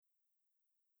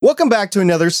Welcome back to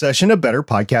another session of Better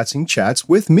Podcasting Chats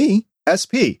with me,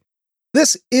 SP.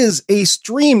 This is a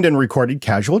streamed and recorded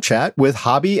casual chat with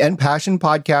hobby and passion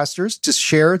podcasters to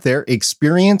share their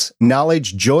experience,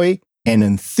 knowledge, joy, and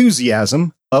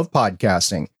enthusiasm of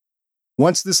podcasting.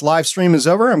 Once this live stream is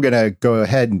over, I'm going to go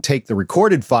ahead and take the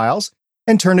recorded files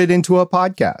and turn it into a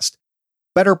podcast.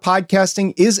 Better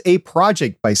Podcasting is a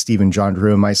project by Stephen John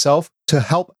Drew and myself to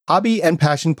help hobby and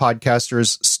passion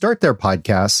podcasters start their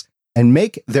podcasts and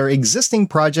make their existing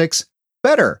projects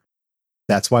better.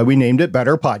 That's why we named it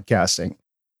Better Podcasting.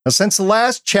 Now, since the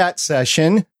last chat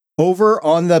session over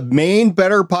on the main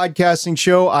Better Podcasting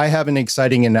show, I have an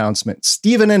exciting announcement.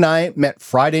 Stephen and I met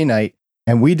Friday night,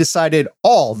 and we decided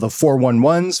all the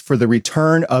 411s for the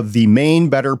return of the main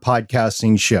Better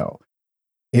Podcasting show.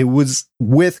 It was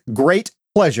with great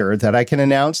pleasure that I can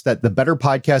announce that the Better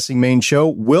Podcasting main show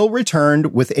will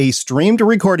return with a streamed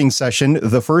recording session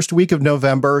the first week of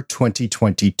November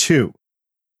 2022.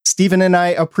 Stephen and I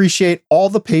appreciate all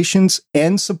the patience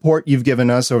and support you've given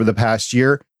us over the past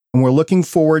year, and we're looking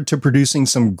forward to producing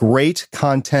some great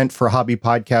content for hobby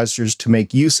podcasters to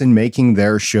make use in making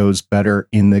their shows better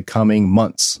in the coming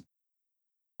months.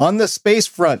 On the space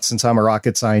front, since I'm a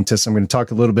rocket scientist, I'm going to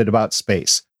talk a little bit about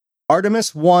space.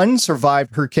 Artemis 1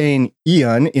 survived Hurricane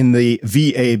Ian in the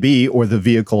VAB, or the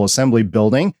Vehicle Assembly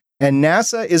Building, and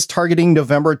NASA is targeting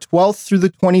November 12th through the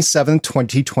 27th,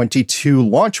 2022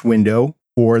 launch window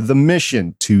for the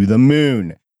mission to the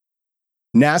moon.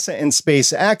 NASA and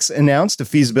SpaceX announced a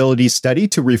feasibility study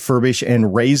to refurbish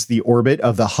and raise the orbit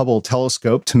of the Hubble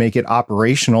telescope to make it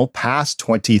operational past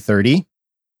 2030.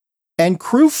 And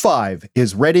Crew 5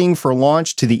 is readying for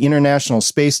launch to the International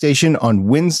Space Station on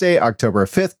Wednesday, October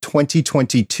 5th,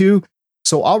 2022.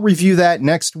 So I'll review that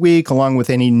next week, along with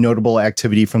any notable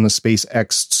activity from the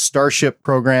SpaceX Starship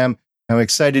program. I'm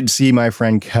excited to see my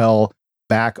friend Kel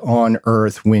back on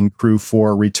Earth when Crew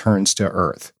 4 returns to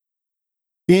Earth.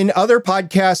 In other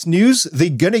podcast news, the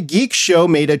Gonna Geek show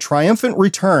made a triumphant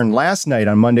return last night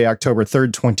on Monday, October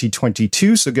 3rd,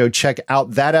 2022. So go check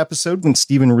out that episode when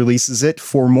Stephen releases it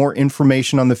for more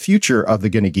information on the future of the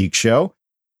Gonna Geek show.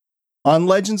 On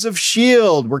Legends of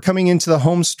S.H.I.E.L.D., we're coming into the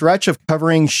home stretch of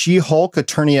covering She-Hulk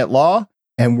Attorney at Law,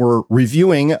 and we're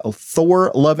reviewing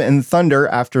Thor, Love and Thunder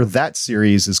after that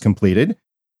series is completed.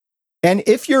 And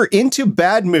if you're into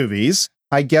bad movies,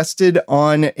 I guested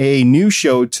on a new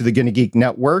show to the Gonna Geek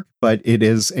Network, but it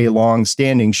is a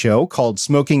long-standing show called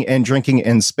Smoking and Drinking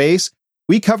in Space.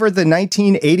 We covered the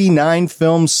 1989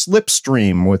 film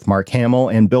Slipstream with Mark Hamill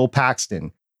and Bill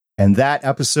Paxton. And that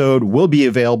episode will be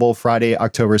available Friday,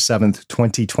 October 7th,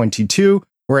 2022,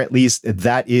 or at least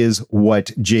that is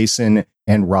what Jason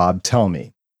and Rob tell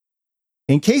me.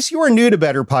 In case you are new to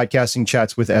Better Podcasting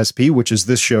Chats with SP, which is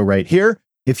this show right here,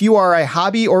 if you are a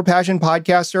hobby or passion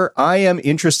podcaster, I am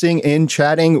interested in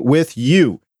chatting with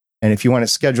you. And if you want to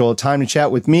schedule a time to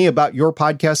chat with me about your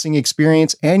podcasting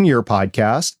experience and your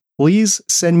podcast, please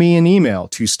send me an email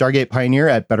to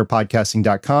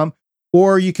stargatepioneer@betterpodcasting.com,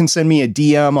 or you can send me a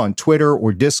DM on Twitter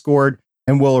or Discord,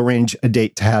 and we'll arrange a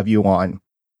date to have you on.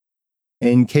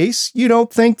 In case you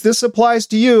don't think this applies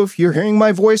to you, if you're hearing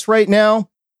my voice right now,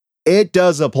 it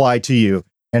does apply to you,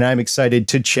 and I'm excited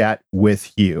to chat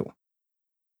with you.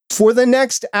 For the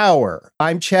next hour,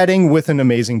 I'm chatting with an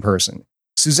amazing person.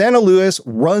 Susannah Lewis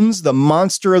runs the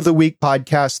Monster of the Week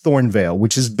podcast Thornvale,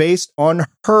 which is based on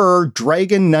her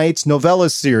Dragon Knights novella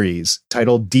series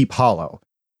titled Deep Hollow.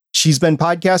 She's been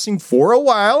podcasting for a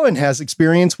while and has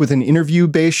experience with an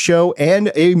interview-based show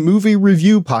and a movie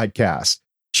review podcast.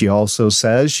 She also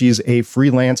says she's a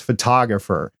freelance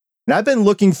photographer. And I've been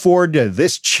looking forward to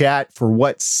this chat for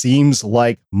what seems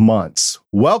like months.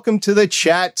 Welcome to the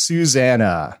chat,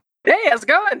 Susannah. Hey, how's it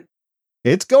going?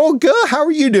 It's going good. How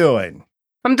are you doing?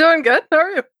 I'm doing good. How are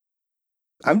you?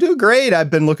 I'm doing great. I've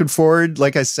been looking forward,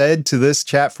 like I said, to this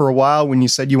chat for a while. When you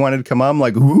said you wanted to come on, I'm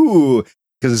like, ooh,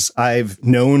 because I've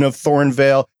known of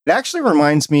Thornvale. It actually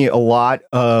reminds me a lot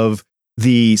of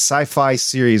the sci-fi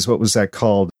series. What was that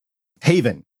called?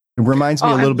 Haven. It reminds me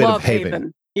a little bit of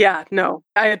Haven. Yeah, no,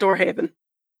 I adore Haven.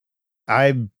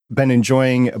 I've been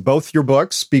enjoying both your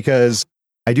books because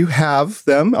I do have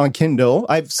them on Kindle.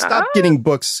 I've stopped getting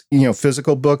books,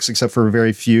 physical books, except for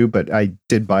very few, but I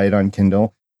did buy it on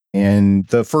Kindle. And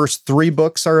the first 3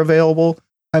 books are available,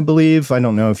 I believe. I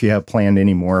don't know if you have planned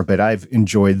anymore, but I've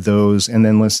enjoyed those. And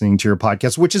then listening to your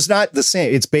podcast, which is not the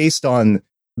same. It's based on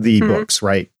the books,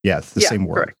 right? Yeah, the same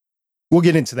word. Correct. We'll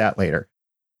get into that later.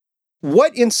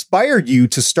 What inspired you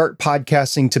to start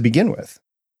podcasting to begin with?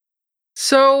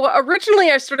 So originally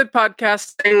I started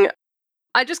podcasting.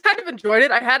 I just kind of enjoyed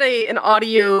it. I had an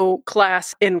audio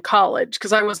class in college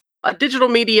because I was a digital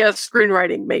media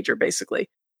screenwriting major, basically.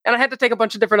 And I had to take a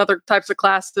bunch of different other types of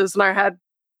classes, and I had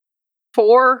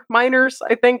 4 minors,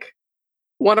 I think,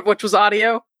 one of which was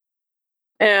audio.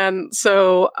 And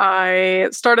so I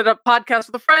started a podcast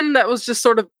with a friend that was just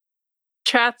sort of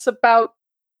chats about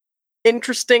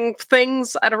interesting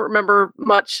things. I don't remember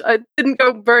much. I didn't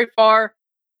go very far.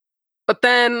 But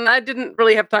then I didn't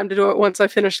really have time to do it once I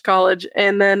finished college.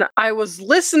 And then I was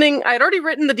listening. I'd already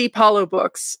written the Deep Hollow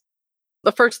books.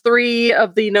 The first 3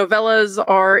 of the novellas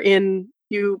are in,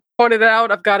 you pointed it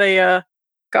out, I've got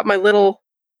got my little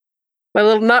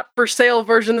not for sale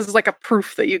version. This is like a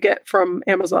proof that you get from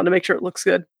Amazon to make sure it looks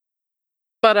good.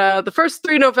 But the first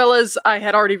 3 novellas I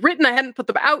had already written. I hadn't put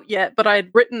them out yet, but I had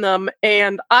written them.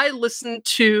 And I listened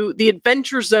to the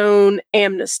Adventure Zone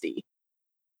Amnesty.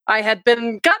 I had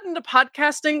gotten to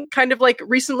podcasting kind of like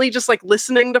recently, just like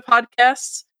listening to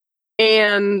podcasts.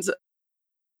 And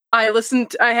I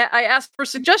listened, I asked for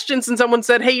suggestions, and someone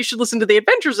said, hey, you should listen to the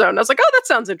Adventure Zone. I was like, oh, that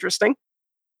sounds interesting.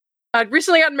 I'd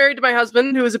recently gotten married to my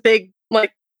husband, who was a big,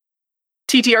 like,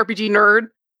 TTRPG nerd.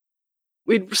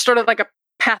 We'd started like a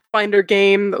Pathfinder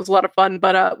game that was a lot of fun,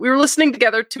 but we were listening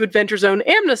together to Adventure Zone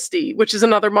Amnesty, which is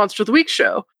another Monster of the Week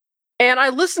show. And I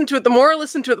listened to it. The more I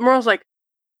listened to it, the more I was like,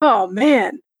 oh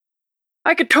man,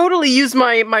 I could totally use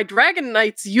my Dragon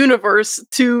Knights universe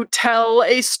to tell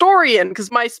a story in,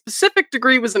 because my specific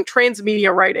degree was in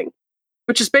transmedia writing,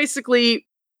 which is basically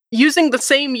using the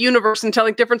same universe and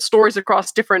telling different stories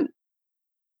across different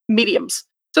mediums.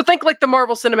 So think like the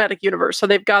Marvel Cinematic Universe. So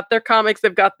they've got their comics,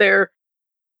 they've got their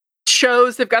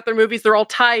shows, they've got their movies, they're all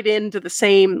tied into the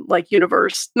same like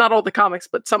universe. Not all the comics,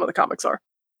 but some of the comics are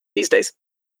these days.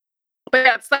 But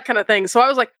yeah, it's that kind of thing. So I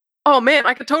was like, oh man,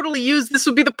 I could totally use, this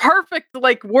would be the perfect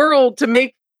like world to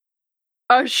make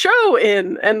a show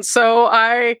in. And so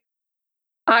I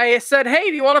said, hey,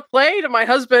 do you want to play, to my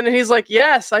husband? And he's like,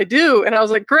 yes, I do. And I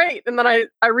was like, great. And then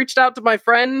I reached out to my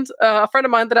friend, a friend of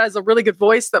mine that has a really good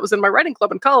voice that was in my writing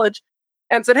club in college,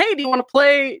 and said, hey, do you want to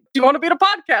play? Do you want to be in a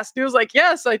podcast? And he was like,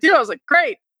 yes, I do. I was like,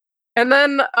 great. And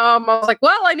then I was like,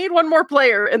 well, I need one more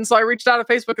player. And so I reached out to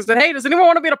Facebook and said, hey, does anyone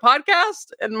want to be in a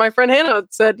podcast? And my friend Hannah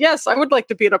said, yes, I would like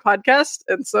to be in a podcast.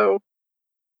 And so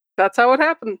that's how it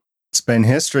happened. It's been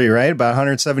history, right? About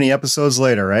 170 episodes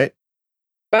later, right?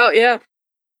 Well, yeah.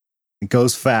 It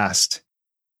goes fast.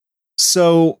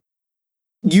 So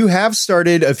you have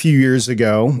started a few years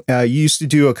ago. You used to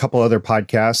do a couple other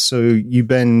podcasts. So you've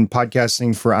been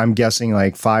podcasting for, I'm guessing,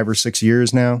 like 5 or 6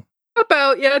 years now?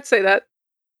 About, yeah, I'd say that.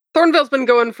 Thornvale's been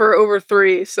going for over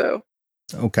 3, so.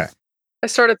 Okay. I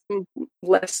started some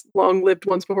less long-lived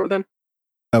ones before then.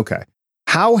 Okay.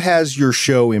 How has your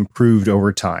show improved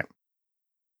over time?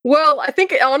 Well, I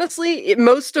think, honestly,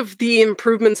 most of the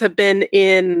improvements have been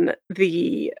in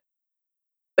the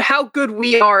how good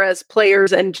we are as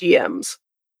players and GMs.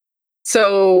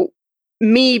 So,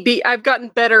 I've gotten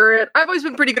better at, I've always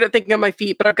been pretty good at thinking on my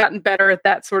feet, but I've gotten better at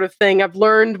that sort of thing. I've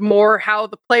learned more how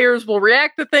the players will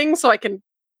react to things, so I can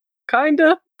kind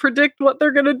of predict what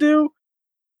they're going to do.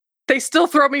 They still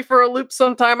throw me for a loop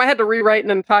sometime. I had to rewrite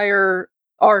an entire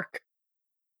arc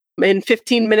in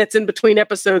 15 minutes in between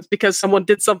episodes because someone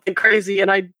did something crazy and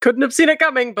I couldn't have seen it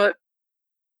coming, but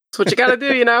that's what you got to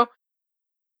do, you know?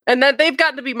 And that they've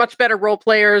gotten to be much better role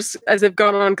players as they've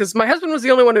gone on, because my husband was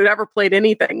the only one who'd ever played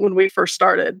anything when we first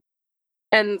started.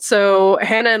 And so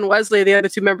Hannah and Wesley, the other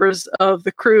 2 members of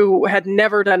the crew, had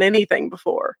never done anything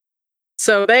before.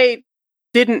 So they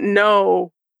didn't know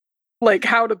like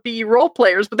how to be role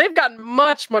players, but they've gotten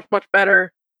much, much, much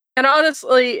better. And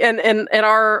honestly, and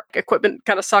our equipment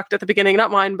kind of sucked at the beginning, not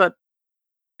mine, but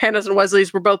Hannah's and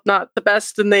Wesley's were both not the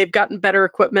best, and they've gotten better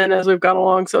equipment as we've gone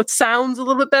along. So it sounds a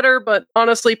little bit better, but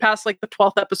honestly, past like the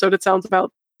 12th episode, it sounds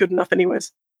about good enough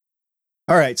anyways.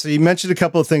 All right. So you mentioned a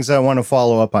couple of things that I want to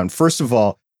follow up on. First of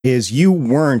all, is you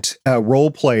weren't a role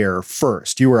player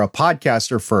first. You were a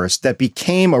podcaster first that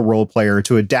became a role player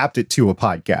to adapt it to a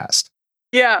podcast.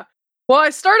 Yeah. Well,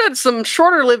 I started some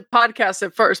shorter lived podcasts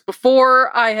at first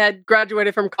before I had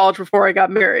graduated from college, before I got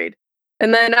married.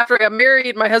 And then after I got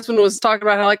married, my husband was talking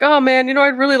about how like, oh man, you know,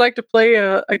 I'd really like to play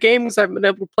a game because I've been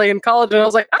able to play in college. And I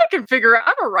was like, I can figure out,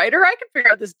 I'm a writer. I can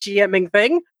figure out this GMing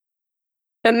thing.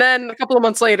 And then a couple of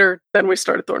months later, then we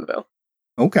started Thornvale.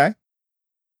 Okay.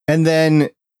 And then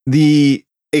the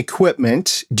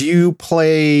equipment, do you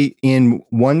play in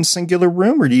one singular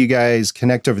room or do you guys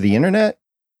connect over the internet?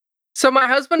 So my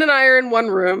husband and I are in one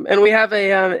room, and we have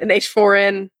an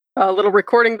H4n little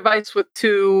recording device with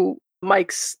 2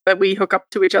 mics that we hook up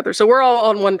to each other. So we're all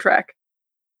on one track.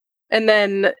 And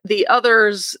then the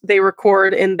others, they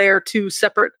record in their 2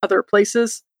 separate other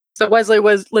places. So Wesley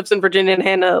lives in Virginia and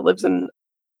Hannah lives in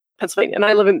Pennsylvania,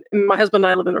 and my husband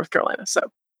and I live in North Carolina, so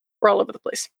we're all over the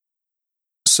place.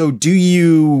 So do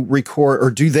you record, or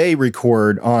do they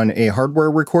record on a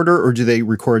hardware recorder, or do they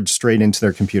record straight into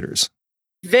their computers?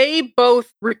 They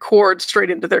both record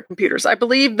straight into their computers. I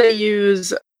believe they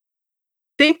use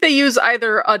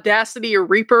either Audacity or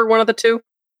Reaper, one of the two.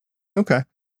 Okay.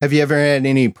 Have you ever had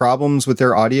any problems with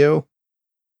their audio?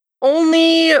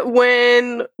 Only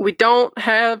when we don't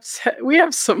have, we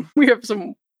have some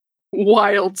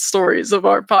wild stories of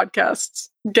our podcasts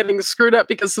getting screwed up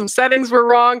because some settings were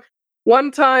wrong. One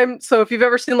time, so if you've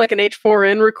ever seen like an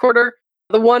H4n recorder,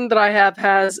 the one that I have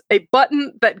has a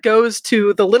button that goes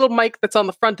to the little mic that's on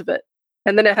the front of it.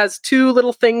 And then it has two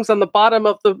little things on the bottom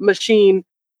of the machine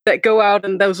that go out,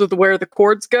 and those are where the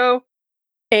cords go.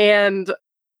 And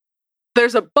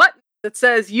there's a button that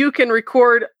says you can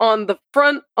record on the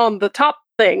front, on the top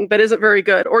thing that isn't very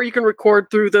good, or you can record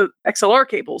through the XLR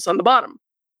cables on the bottom.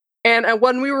 And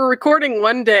when we were recording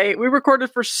one day, we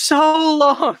recorded for so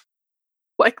long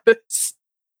like this.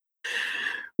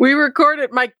 We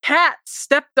recorded, my cat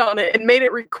stepped on it and made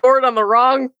it record on the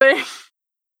wrong thing.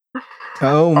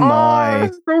 Oh my.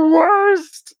 It's the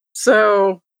worst.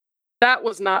 So that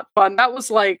was not fun. That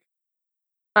was like,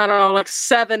 I don't know, like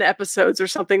 7 episodes or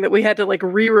something that we had to like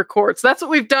re-record. So that's what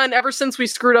we've done ever since we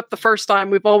screwed up the first time.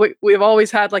 We've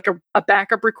always had like a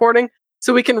backup recording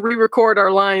so we can re-record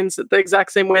our lines the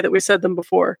exact same way that we said them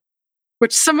before,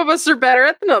 which some of us are better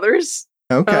at than others.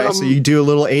 Okay, so you do a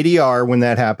little ADR when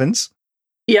that happens.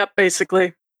 Yep,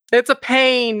 basically. It's a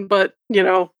pain, but, you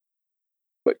know,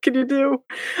 what can you do?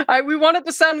 We want it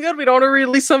to sound good. We don't want to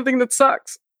release something that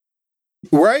sucks.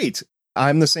 Right.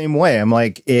 I'm the same way. I'm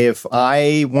like, if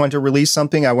I want to release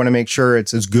something, I want to make sure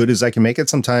it's as good as I can make it.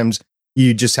 Sometimes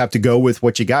you just have to go with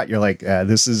what you got. You're like,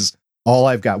 this is all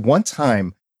I've got. One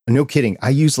time, no kidding, I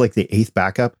used like the 8th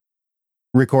backup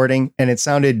recording and it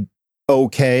sounded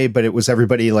okay, but it was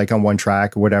everybody like on one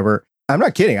track or whatever. I'm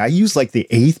not kidding. I used like the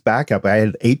 8th backup. I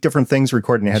had 8 different things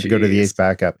recorded and I had to go to the 8th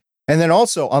backup. And then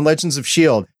also on Legends of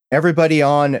S.H.I.E.L.D., everybody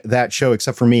on that show,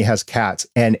 except for me, has cats.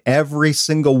 And every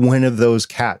single one of those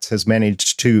cats has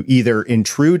managed to either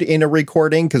intrude in a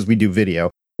recording, because we do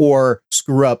video, or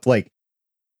screw up, like,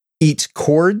 eat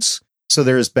cords. So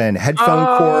there's been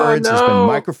headphone cords, there's been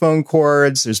microphone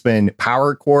cords, there's been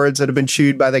power cords that have been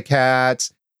chewed by the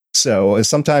cats. So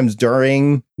sometimes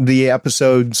during the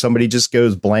episode, somebody just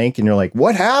goes blank and you're like,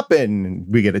 what happened? And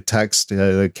we get a text,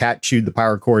 the cat chewed the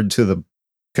power cord to the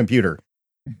computer.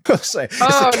 Is the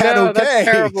cat okay? That's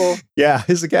terrible. Yeah,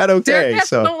 is the cat okay?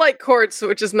 Cats don't like cords,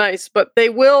 which is nice, but they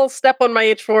will step on my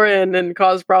H4n and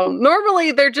cause problems.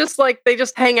 Normally, they're just like, they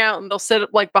just hang out and they'll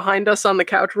sit like behind us on the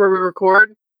couch where we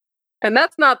record. And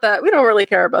that's not that, we don't really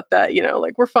care about that, you know,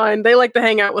 like we're fine. They like to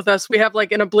hang out with us. We have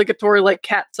like an obligatory like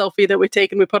cat selfie that we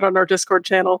take and we put on our Discord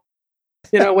channel,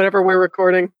 you know, whenever we're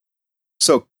recording.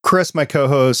 So Chris, my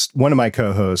co-host, one of my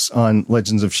co-hosts on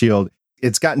Legends of S.H.I.E.L.D.,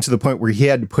 it's gotten to the point where he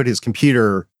had to put his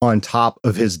computer on top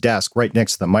of his desk right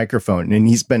next to the microphone. And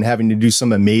he's been having to do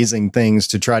some amazing things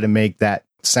to try to make that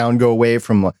sound go away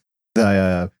from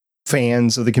the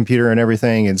fans of the computer and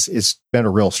everything. It's been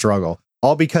a real struggle,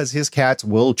 all because his cats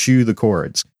will chew the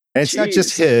cords. And it's not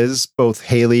just his, both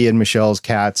Haley and Michelle's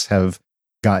cats have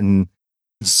gotten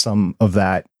some of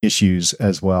that issues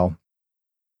as well.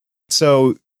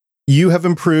 So you have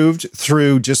improved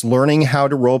through just learning how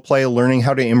to role play, learning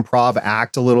how to improv,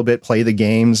 act a little bit, play the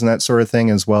games and that sort of thing,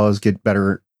 as well as get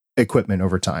better equipment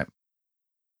over time.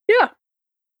 Yeah.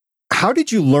 How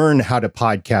did you learn how to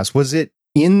podcast? Was it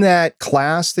in that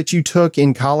class that you took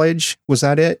in college? Was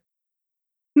that it?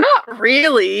 Not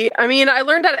really. I mean, I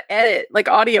learned how to edit, like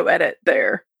audio edit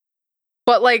there.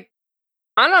 But like,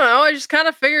 I don't know, I just kind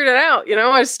of figured it out, you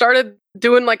know? I started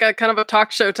doing like a kind of a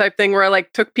talk show type thing where I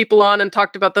like took people on and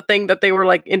talked about the thing that they were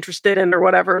like interested in or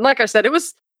whatever. And like I said, it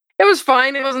was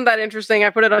fine. It wasn't that interesting. I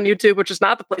put it on YouTube, which is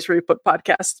not the place where you put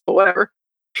podcasts, but whatever.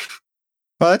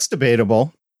 Well, that's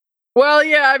debatable. Well,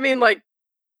 yeah, I mean, like,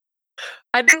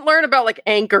 I didn't learn about like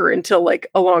Anchor until like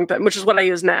a long time, which is what I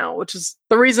use now, which is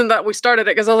the reason that we started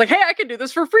it, because I was like, hey, I can do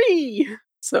this for free.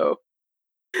 So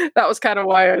that was kind of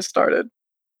why I started.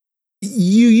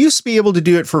 You used to be able to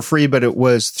do it for free, but it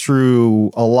was through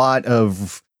a lot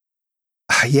of,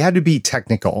 you had to be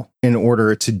technical in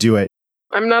order to do it.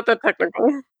 I'm not that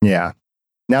technical. Yeah.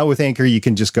 Now with Anchor, you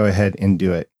can just go ahead and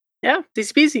do it. Yeah,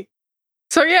 easy peasy.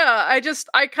 So yeah,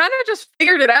 I kind of just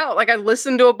figured it out. Like I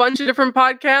listened to a bunch of different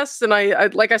podcasts, and I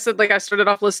like I said, like I started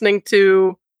off listening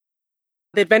to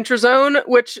The Adventure Zone,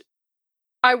 which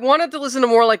I wanted to listen to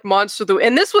more like Monster of the Week.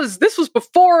 And this was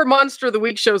before Monster of the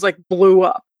Week shows like blew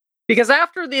up. Because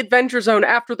after the Adventure Zone,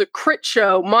 after the Crit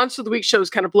Show, Monster of the Week shows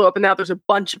kind of blew up, and now there's a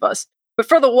bunch of us. But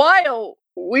for the while,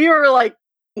 we were like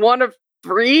one of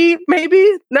 3,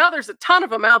 maybe. Now there's a ton of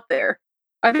them out there.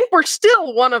 I think we're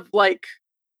still one of like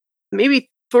maybe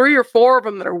 3 or 4 of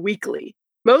them that are weekly.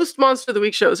 Most Monster of the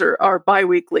Week shows are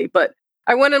bi-weekly, but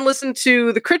I went and listened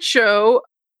to the Crit Show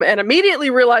and immediately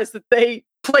realized that they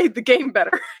played the game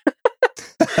better.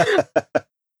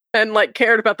 And like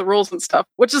cared about the rules and stuff,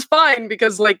 which is fine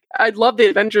because like I love the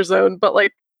Adventure Zone, but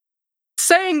like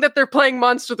saying that they're playing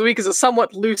Monster of the Week is a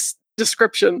somewhat loose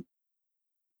description.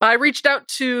 I reached out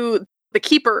to the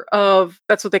keeper of,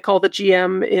 that's what they call the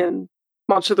GM in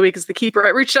Monster of the Week, is the keeper. I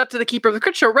reached out to the keeper of the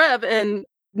Crit Show, Rev, and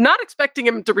not expecting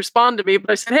him to respond to me,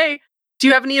 but I said, hey, do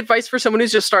you have any advice for someone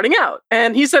who's just starting out?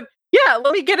 And he said, yeah,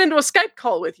 let me get into a Skype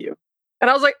call with you. And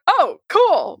I was like, oh,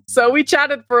 cool. So we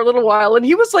chatted for a little while and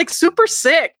he was like super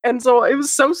sick. And so it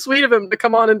was so sweet of him to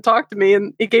come on and talk to me.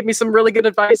 And he gave me some really good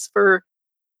advice for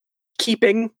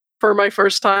keeping for my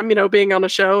first time, being on a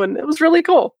show. And it was really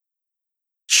cool.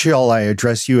 Shall I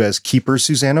address you as Keeper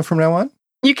Susannah from now on?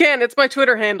 You can. It's my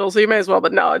Twitter handle, so you may as well.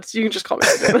 But no, you can just call me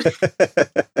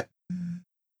Susannah.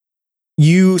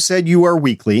 You said you are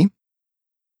weekly.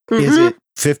 Mm-hmm. Is it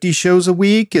 50 shows a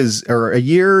week or a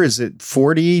year? Is it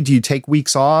 40? Do you take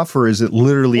weeks off or is it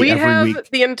literally every week?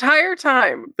 The entire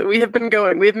time that we have been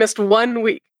going, we have missed 1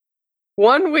 week.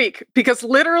 1 week, because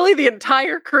literally the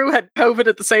entire crew had COVID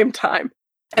at the same time.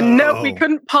 And no, we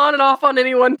couldn't pawn it off on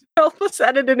anyone to help us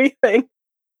edit anything.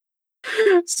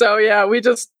 So yeah, we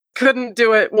just couldn't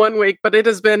do it 1 week, but it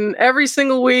has been every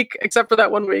single week except for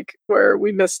that 1 week where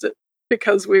we missed it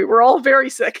because we were all very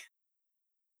sick.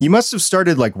 You must have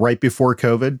started like right before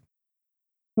COVID.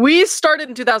 We started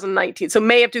in 2019, so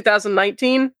May of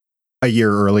 2019. A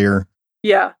year earlier.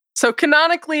 Yeah. So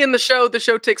canonically in the show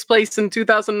takes place in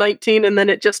 2019, and then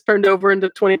it just turned over into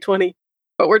 2020.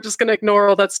 But we're just going to ignore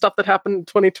all that stuff that happened in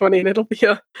 2020, and it'll be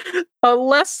a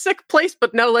less sick place,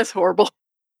 but no less horrible.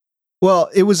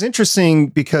 Well, it was interesting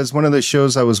because one of the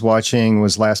shows I was watching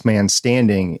was Last Man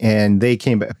Standing, and they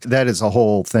came back. That is a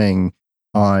whole thing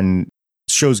on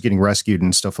shows getting rescued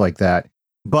and stuff like that.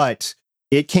 But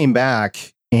it came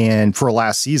back and for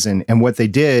last season, and what they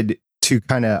did to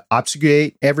kind of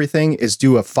obfuscate everything is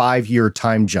do a 5-year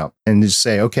time jump and just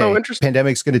say, okay,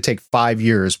 pandemic's going to take 5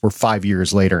 years. We're 5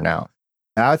 years later now.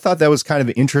 I thought that was kind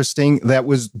of interesting. That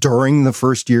was during the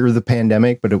first year of the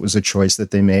pandemic, but it was a choice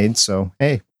that they made. So,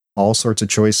 hey, all sorts of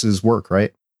choices work,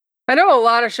 right? I know a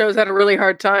lot of shows had a really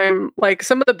hard time. Like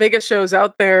some of the biggest shows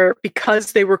out there,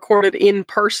 because they recorded in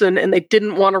person and they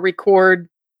didn't want to record,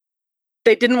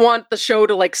 they didn't want the show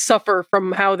to like suffer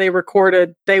from how they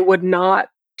recorded. They would not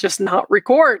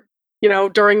record,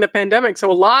 during the pandemic.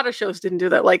 So a lot of shows didn't do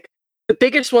that. Like the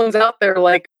biggest ones out there,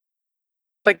 like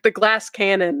the Glass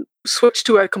Cannon, switched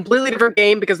to a completely different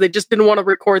game because they just didn't want to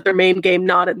record their main game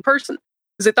not in person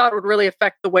because they thought it would really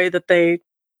affect the way that they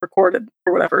recorded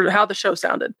or whatever, how the show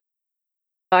sounded.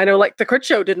 I know like the Crit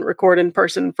Show didn't record in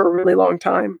person for a really long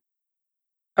time.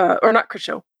 Or not Crit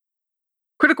Show.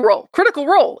 Critical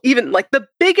Role. Even like the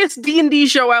biggest D&D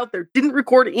show out there didn't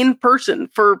record in person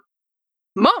for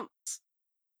months.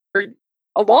 Or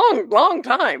a long, long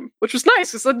time, which was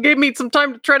nice because it gave me some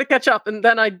time to try to catch up, and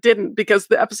then I didn't because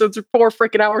the episodes are 4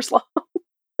 freaking hours long.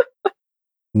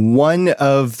 One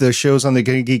of the shows on the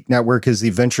Good Geek Network is The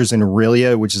Adventures in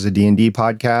Aurelia, which is a D&D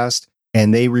podcast,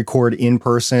 and they record in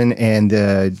person, and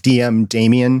the DM,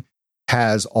 Damien,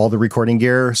 has all the recording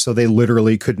gear, so they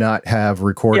literally could not have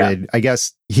recorded. Yeah. I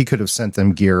guess he could have sent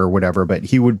them gear or whatever, but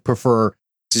he would prefer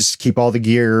to just keep all the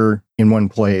gear in one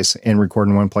place and record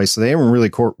in one place. So they didn't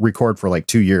really record for like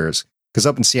 2 years, because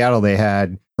up in Seattle they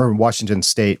had, or Washington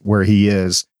State where he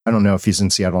is, I don't know if he's in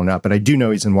Seattle or not, but I do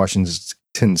know he's in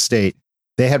Washington State.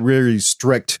 They had really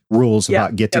strict rules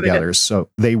about get-togethers, so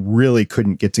they really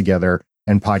couldn't get together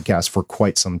and podcast for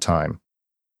quite some time.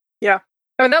 Yeah.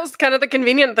 I mean, that was kind of the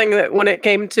convenient thing that when it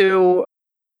came to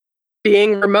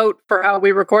being remote for how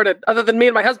we recorded, other than me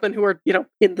and my husband who were,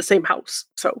 in the same house.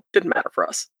 So it didn't matter for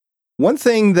us. One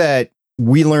thing that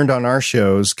we learned on our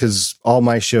shows, because all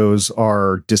my shows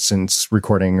are distance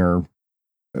recording or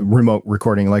remote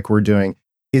recording like we're doing,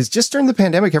 is just during the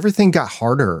pandemic, everything got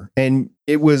harder. And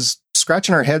it was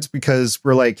scratching our heads because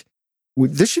we're like,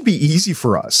 this should be easy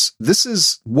for us. This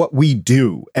is what we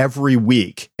do every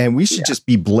week, and we should just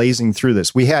be blazing through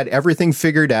this. We had everything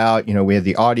figured out. We had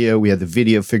the audio, we had the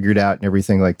video figured out and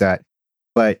everything like that.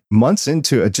 But months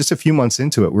into it, just a few months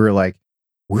into it, we were like,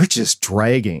 we're just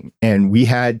dragging, and we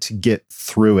had to get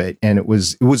through it. And it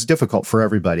was difficult for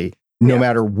everybody, no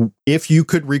matter if you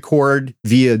could record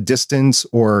via distance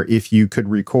or if you could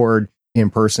record in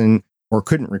person. or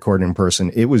couldn't record in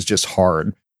person, it was just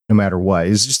hard no matter what.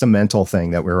 It's just a mental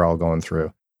thing that we were all going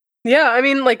through. Yeah, I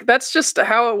mean, like, that's just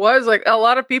how it was. Like, a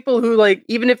lot of people who, like,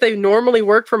 even if they normally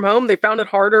work from home, they found it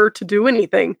harder to do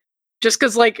anything. Just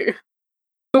because, like,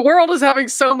 the world is having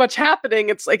so much happening,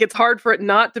 it's like, it's hard for it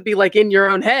not to be, like, in your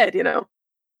own head, you know?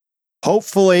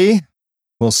 Hopefully,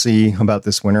 we'll see about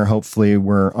this winter. Hopefully,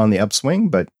 we're on the upswing,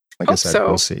 but like I said,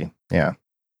 we'll see. Yeah.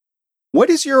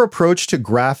 What is your approach to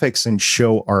graphics and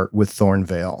show art with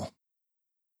Thornvale?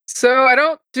 So I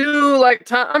don't do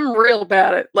like I'm real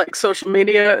bad at like social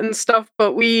media and stuff,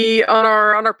 but we on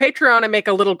our Patreon I make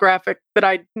a little graphic that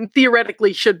I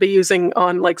theoretically should be using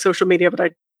on like social media, but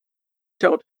I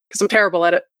don't because I'm terrible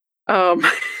at it.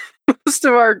 Most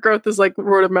of our growth is like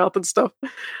word of mouth and stuff.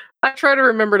 I try to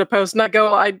remember to post, and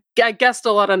I guest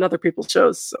a lot on other people's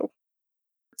shows.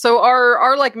 So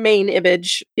our like main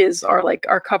image is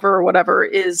our cover or whatever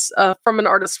is from an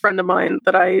artist friend of mine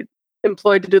that I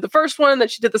employed to do the first one, that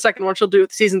she did the second one. She'll do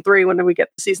season 3 when we get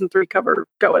the season 3 cover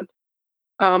going.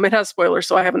 It has spoilers,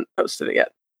 so I haven't posted it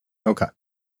yet. Okay.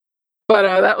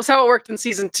 But that was how it worked in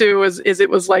season 2. Is it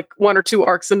was like 1 or 2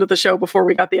 arcs into the show before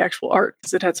we got the actual art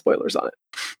because it had spoilers on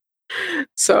it.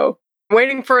 So I'm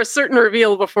waiting for a certain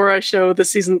reveal before I show the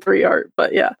season 3 art.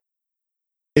 But yeah.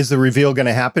 Is the reveal going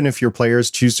to happen if your players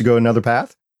choose to go another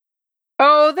path?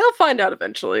 Oh, they'll find out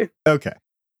eventually. Okay.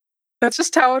 That's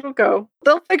just how it'll go.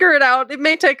 They'll figure it out. It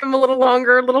may take them a little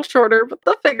longer, a little shorter, but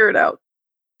they'll figure it out.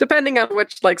 Depending on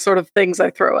which, like, sort of things I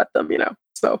throw at them, you know.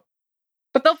 So,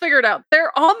 but they'll figure it out.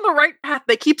 They're on the right path.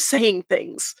 They keep saying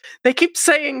things. They keep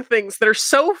saying things that are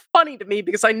so funny to me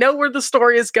because I know where the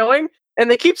story is going. And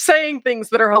they keep saying things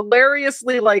that are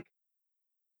hilariously, like,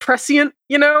 prescient,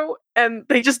 you know? And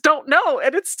they just don't know.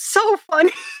 And it's so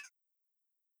funny.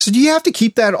 So do you have to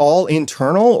keep that all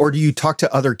internal, or do you talk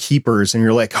to other keepers and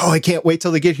you're like, oh, I can't wait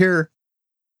till they get here?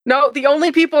 No, the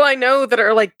only people I know that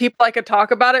are like people I could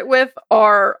talk about it with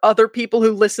are other people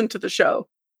who listen to the show.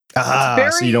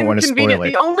 So you don't want to spoil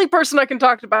it. The only person I can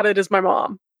talk about it is my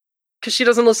mom, because she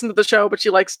doesn't listen to the show, but she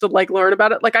likes to like learn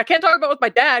about it. Like, I can't talk about it with my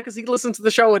dad because he listens to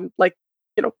the show and like,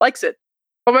 you know, likes it.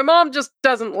 But my mom just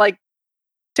doesn't like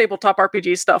tabletop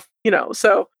RPG stuff, you know,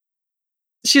 so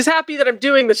she's happy that I'm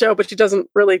doing the show, but she doesn't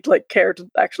really like care to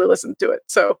actually listen to it.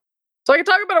 So I can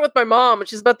talk about it with my mom, and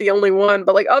she's about the only one.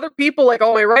 But like other people, like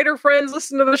all my writer friends,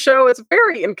 listen to the show. It's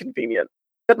very inconvenient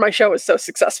that my show is so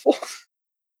successful.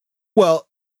 Well,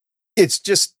 it's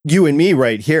just you and me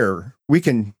right here. You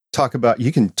can talk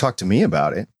to me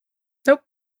about it. Nope.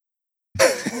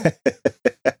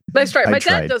 Nice try. My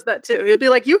dad does that too. He'll be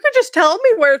like, "You can just tell me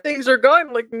where things are going."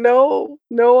 I'm like, no,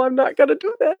 I'm not going to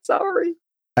do that. Sorry.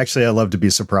 Actually, I love to be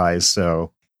surprised.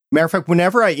 So, matter of fact,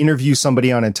 whenever I interview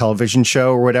somebody on a television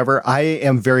show or whatever, I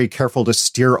am very careful to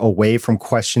steer away from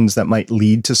questions that might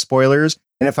lead to spoilers.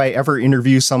 And if I ever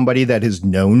interview somebody that is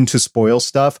known to spoil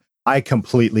stuff, I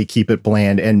completely keep it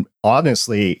bland and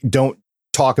honestly don't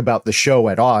talk about the show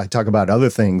at all. I talk about other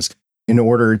things in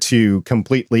order to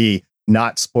completely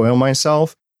not spoil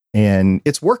myself. And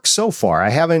it's worked so far.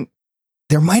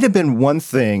 There might have been one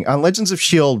thing on Legends of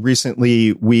S.H.I.E.L.D.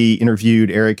 recently. We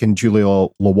interviewed Eric and Julia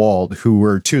Lewald, who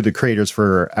were 2 of the creators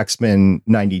for X-Men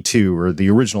 92, or the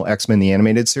original X-Men, the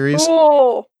animated series.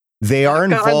 Oh, they are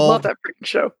involved. I love that freaking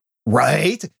show.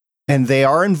 Right. And they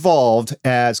are involved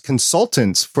as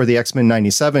consultants for the X-Men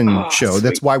 97 show. Sweet.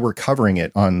 That's why we're covering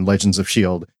it on Legends of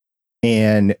S.H.I.E.L.D.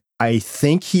 And I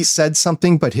think he said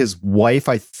something, but his wife,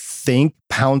 I think,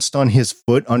 pounced on his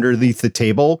foot underneath the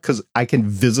table because I can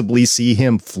visibly see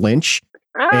him flinch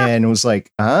and was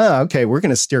like, okay, we're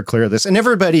going to steer clear of this. And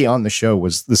everybody on the show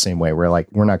was the same way. We're like,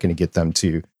 we're not going to get them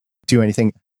to do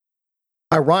anything.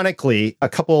 Ironically, a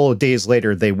couple of days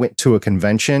later, they went to a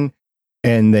convention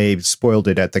and they spoiled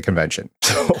it at the convention.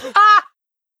 So.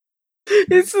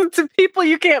 It's to people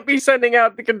you can't be sending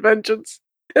out to conventions.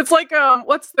 It's like,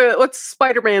 what's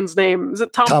Spider-Man's name? Is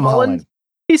it Tom Holland?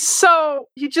 He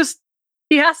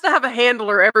has to have a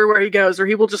handler everywhere he goes, or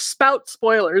he will just spout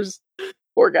spoilers.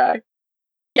 Poor guy.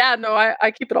 Yeah, no,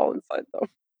 I keep it all inside though.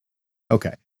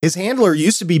 Okay. His handler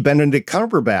used to be Benedict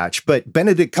Cumberbatch, but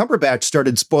Benedict Cumberbatch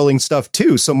started spoiling stuff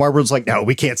too. So Marvel's like, no,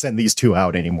 we can't send these 2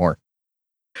 out anymore.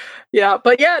 Yeah,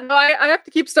 but yeah, no, I have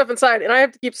to keep stuff inside, and I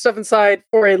have to keep stuff inside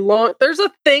for a long. There's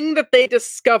a thing that they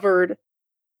discovered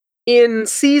in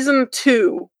season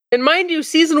 2, and mind you,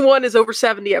 season 1 is over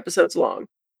 70 episodes long.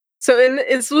 So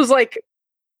this was like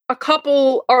a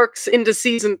couple arcs into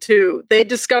season 2, they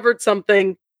discovered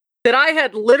something that I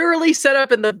had literally set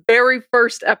up in the very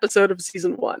first episode of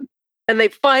season 1, and they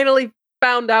finally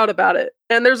found out about it.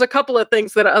 And there's a couple of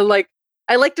things that I like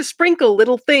to sprinkle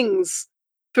little things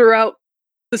throughout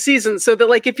the season so that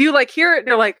like if you like hear it and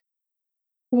you're like,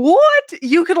 what?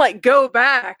 You can like go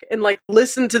back and like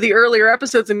listen to the earlier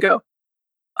episodes and go,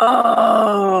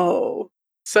 oh.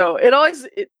 So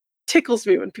it tickles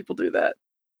me when people do that.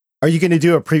 Are you going to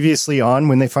do it previously on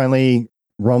when they finally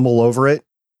rumble over it?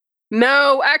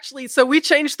 No, actually, so we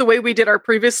changed the way we did our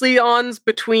previously ons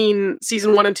between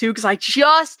season 1 and 2 because I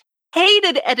just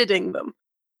hated editing them.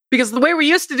 Because the way we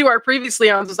used to do our previously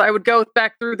ons was I would go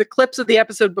back through the clips of the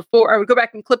episode before. I would go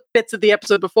back and clip bits of the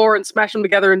episode before and smash them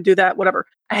together and do that, whatever.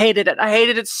 I hated it. I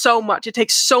hated it so much. It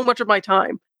takes so much of my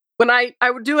time. When I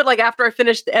would do it like after I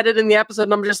finished editing the episode,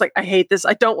 and I'm just like, I hate this.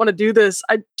 I don't want to do this.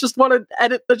 I just want to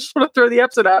edit. I just want to throw the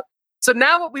episode out. So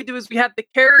now what we do is we have the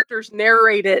characters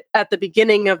narrate it at the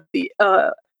beginning of the,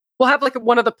 we'll have like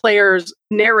one of the players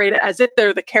narrate it as if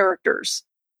they're the characters.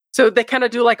 So they kind of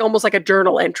do like almost like a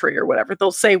journal entry or whatever.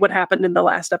 They'll say what happened in the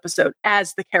last episode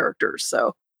as the characters.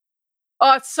 So,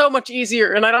 it's so much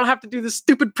easier. And I don't have to do the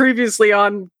stupid previously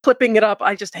on clipping it up.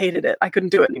 I just hated it. I couldn't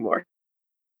do it anymore.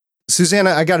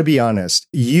 Susannah, I got to be honest.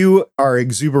 You are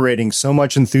exuberating so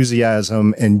much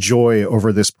enthusiasm and joy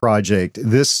over this project.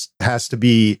 This has to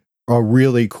be a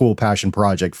really cool passion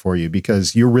project for you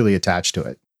because you're really attached to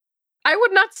it. I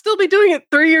would not still be doing it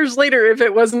 3 years later if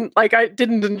it wasn't like I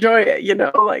didn't enjoy it, you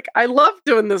know? Like, I love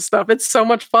doing this stuff. It's so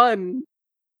much fun.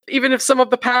 Even if some of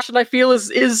the passion I feel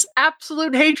is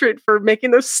absolute hatred for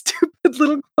making those stupid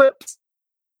little clips.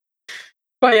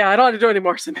 But yeah, I don't want to do it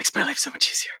anymore, so it makes my life so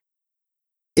much easier.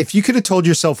 If you could have told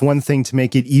yourself one thing to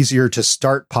make it easier to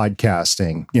start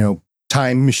podcasting,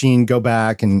 time machine, go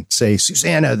back and say,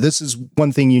 Susannah, this is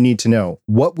one thing you need to know.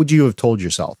 What would you have told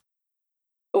yourself?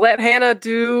 Let Hannah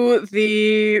do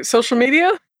the social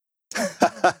media.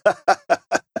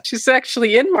 She's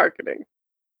actually in marketing.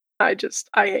 I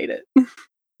hate it.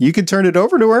 You could turn it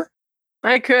over to her.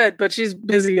 I could, but she's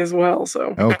busy as well.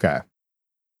 So okay. If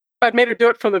I'd made her do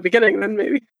it from the beginning, then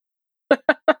maybe.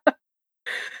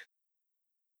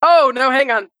 Oh, no,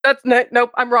 hang on.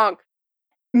 Nope, I'm wrong.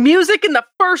 Music in the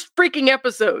first freaking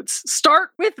episodes. Start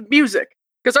with music.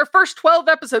 Because our first 12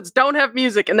 episodes don't have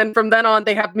music, and then from then on,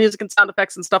 they have music and sound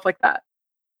effects and stuff like that.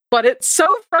 But it so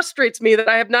frustrates me that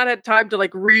I have not had time to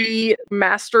like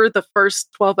remaster the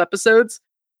first 12 episodes,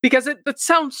 because it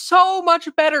sounds so much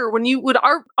better when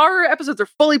our episodes are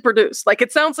fully produced. Like,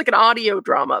 it sounds like an audio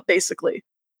drama, basically.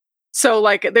 So,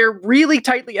 like, they're really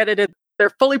tightly edited. They're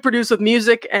fully produced with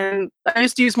music, and I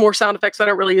used to use more sound effects. I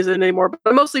don't really use it anymore, but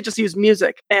I mostly just use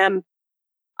music. And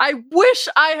I wish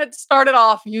I had started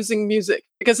off using music,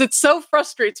 because it so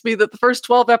frustrates me that the first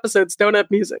 12 episodes don't have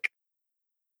music.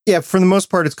 Yeah, for the most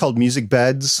part, it's called music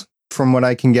beds, from what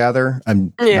I can gather.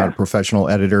 I'm not a professional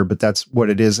editor, but that's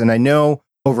what it is. And I know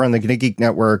over on the Geek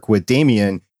Network with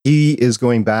Damien, he is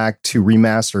going back to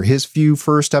remaster his few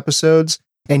first episodes,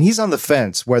 and he's on the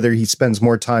fence whether he spends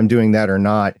more time doing that or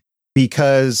not,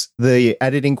 because the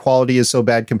editing quality is so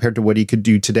bad compared to what he could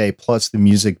do today, plus the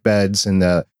music beds and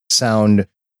the sound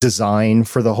design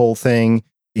for the whole thing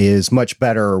is much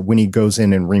better when he goes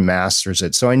in and remasters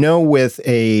it. So I know with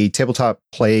a tabletop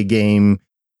play game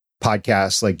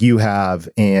podcast like you have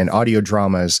and audio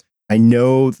dramas, I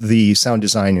know the sound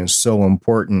design is so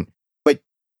important, but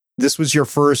this was your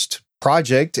first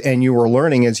project and you were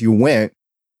learning as you went.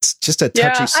 It's just a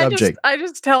touchy subject. I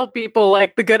just tell people,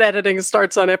 like, the good editing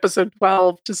starts on episode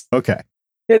 12. Okay.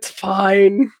 It's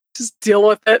fine. Just deal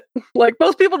with it. Like,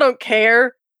 most people don't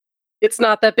care. It's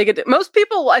not that big a deal.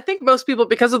 I think most people,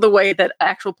 because of the way that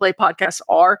actual play podcasts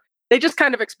are, they just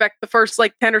kind of expect the first,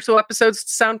 like, 10 or so episodes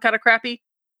to sound kind of crappy.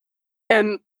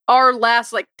 And our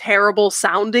last, like, terrible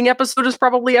sounding episode is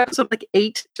probably episode, like,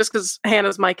 8, just because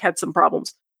Hannah's mic had some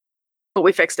problems. But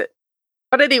we fixed it.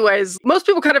 But anyways, most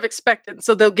people kind of expect it,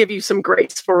 so they'll give you some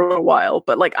grace for a while.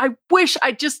 But, like, I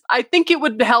think it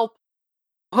would help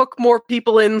hook more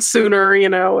people in sooner,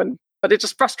 but it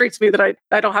just frustrates me that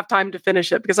I don't have time to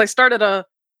finish it, because I started a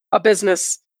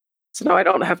business, so now I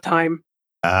don't have time.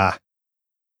 I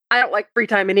don't like free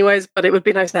time anyways, but it would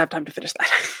be nice to have time to finish that.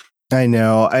 I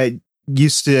know. I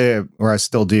used to, or I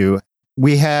still do.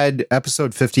 We had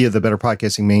episode 50 of the Better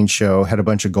Podcasting main show, had a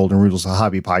bunch of golden rules of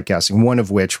hobby podcasting, one of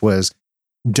which was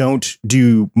don't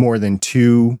do more than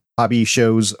 2 hobby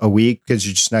shows a week, because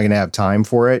you're just not going to have time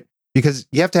for it, because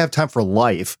you have to have time for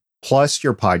life, plus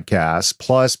your podcast,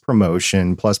 plus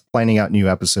promotion, plus planning out new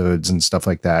episodes and stuff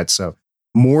like that. So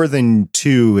more than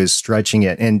 2 is stretching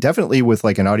it. And definitely with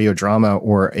like an audio drama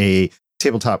or a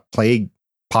tabletop play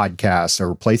podcast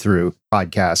or playthrough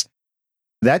podcast,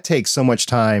 that takes so much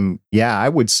time. Yeah, I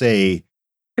would say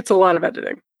it's a lot of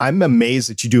editing. I'm amazed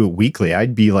that you do it weekly.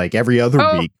 I'd be like every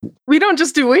other week. We don't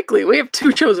just do weekly. We have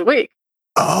 2 shows a week.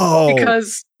 Oh,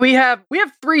 because we have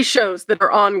 3 shows that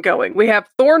are ongoing. We have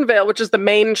Thornvale, which is the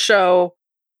main show,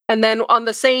 and then on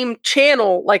the same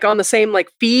channel, like on the same like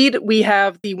feed, we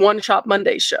have the One Shot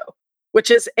Monday show,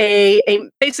 which is a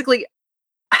basically,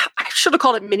 I should have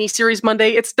called it Miniseries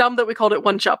Monday. It's dumb that we called it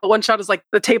One Shot, but One Shot is like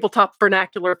the tabletop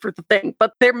vernacular for the thing.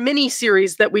 But they're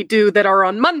mini-series that we do that are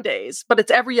on Mondays, but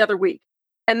it's every other week.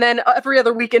 And then every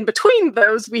other week in between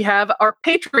those, we have our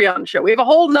Patreon show. We have a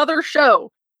whole nother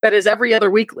show that is every other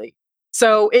weekly.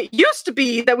 So it used to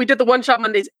be that we did the One Shot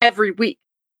Mondays every week.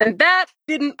 And that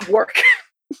didn't work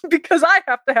because I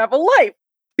have to have a life.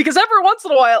 Because every once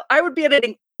in a while, I would be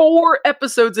editing 4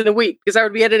 episodes in a week because I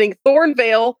would be editing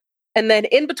Thornvale. And then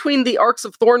in between the arcs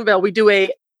of Thornvale, we do a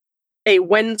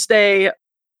Wednesday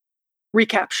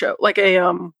recap show, like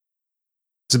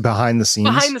it's behind the scenes.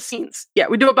 Behind the scenes. Yeah,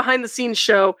 we do a behind the scenes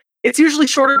show. It's usually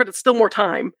shorter, but it's still more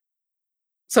time.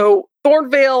 So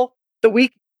Thornvale,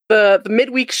 the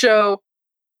midweek show,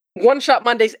 One Shot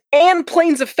Mondays, and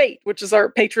Planes of Fate, which is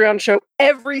our Patreon show.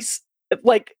 Every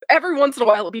once in a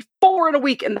while, it'll be 4 in a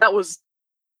week, and that was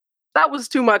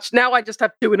too much. Now I just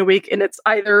have 2 in a week, and it's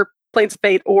either Planes of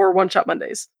Fate or One Shot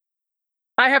Mondays.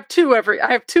 I have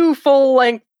 2 full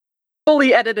length,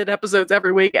 fully edited episodes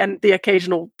every week, and the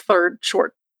occasional third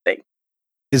short thing.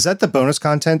 Is that the bonus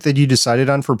content that you decided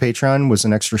on for Patreon? Was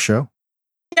an extra show?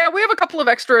 Yeah, we have a couple of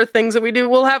extra things that we do.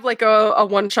 We'll have like a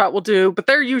one shot we'll do, but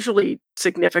they're usually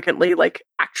significantly like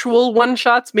actual one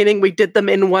shots, meaning we did them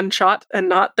in one shot and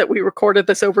not that we recorded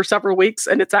this over several weeks.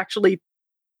 And it's actually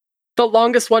the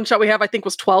longest one shot we have, I think,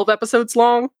 was 12 episodes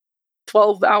long,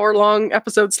 12-hour long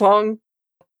episodes long.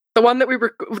 The one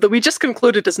that we just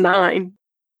concluded is 9.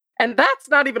 And that's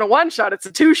not even a one shot, it's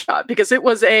a 2 shot because it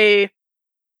was a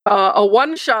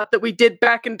one shot that we did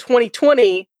back in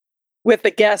 2020 with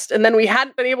a guest, and then we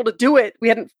hadn't been able to do it.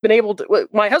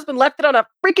 My husband left it on a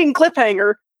freaking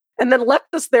cliffhanger and then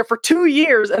left us there for 2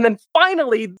 years. And then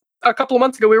finally, a couple of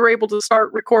months ago, we were able to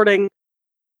start recording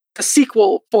the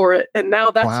sequel for it. And now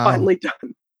that's finally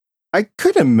done. I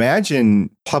could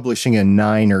imagine publishing a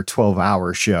 9 or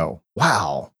 12-hour show.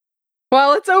 Wow.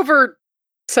 Well, it's over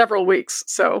several weeks.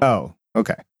 So. Oh,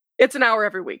 okay. It's an hour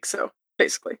every week. So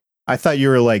basically. I thought you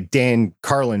were like Dan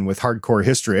Carlin with Hardcore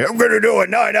History. I'm going to do a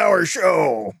 9-hour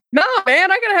show. No,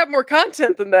 man, I got to have more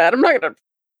content than that. I'm not going to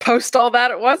post all that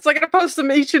at once. I got to post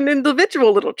them each in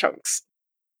individual little chunks.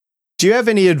 Do you have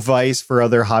any advice for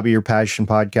other hobby or passion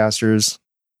podcasters?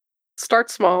 Start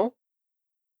small.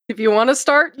 If you want to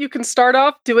start, you can start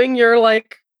off doing your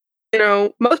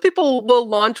most people will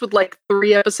launch with like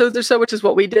 3 episodes or so, which is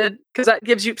what we did. Because that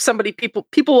gives you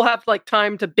people will have like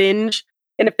time to binge.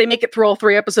 And if they make it through all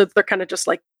 3 episodes, they're kind of just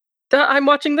like, I'm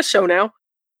watching the show now.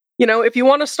 If you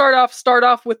want to start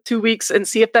off with 2 weeks and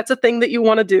see if that's a thing that you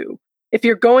want to do. If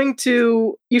you're going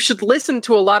to, you should listen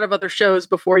to a lot of other shows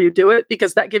before you do it,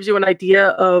 because that gives you an idea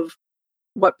of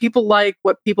what people like,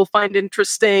 what people find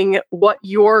interesting, what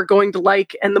you're going to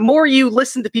like. And the more you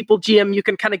listen to people GM, you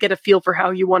can kind of get a feel for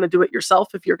how you want to do it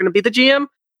yourself. If you're going to be the GM,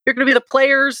 you're going to be the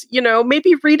players,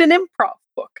 maybe read an improv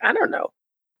book. I don't know.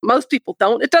 Most people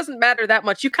don't. It doesn't matter that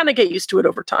much. You kind of get used to it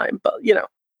over time, but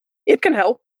it can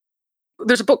help.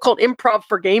 There's a book called Improv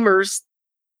for Gamers.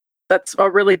 That's a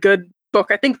really good book.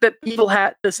 I think that Evil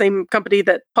Hat, the same company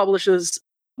that publishes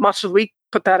Monster of the Week,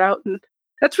 put that out. And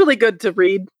that's really good to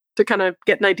read to kind of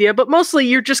get an idea. But mostly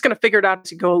you're just going to figure it out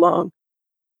as you go along.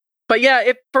 But yeah,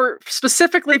 if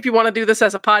you want to do this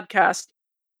as a podcast,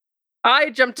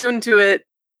 I jumped into it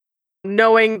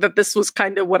knowing that this was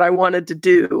kind of what I wanted to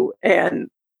do. And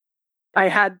I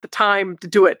had the time to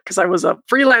do it because I was a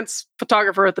freelance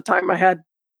photographer at the time. I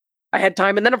had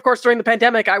time. And then, of course, during the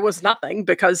pandemic, I was nothing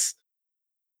because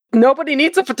nobody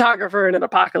needs a photographer in an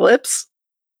apocalypse.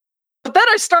 But then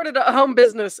I started a home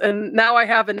business, and now I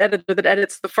have an editor that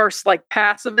edits the first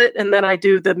pass of it. And then I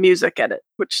do the music edit,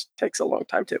 which takes a long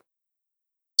time, too.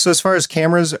 So as far as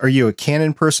cameras, are you a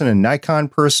Canon person, a Nikon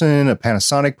person, a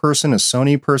Panasonic person, a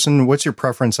Sony person? What's your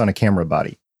preference on a camera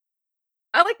body?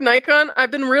 I like Nikon. I've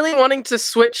been really wanting to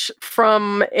switch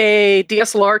from a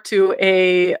DSLR to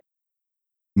a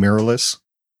mirrorless.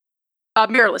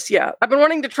 Mirrorless, yeah. I've been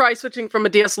wanting to try switching from a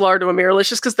DSLR to a mirrorless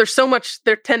just because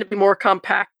they tend to be more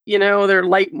compact, they're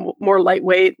more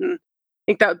lightweight, and I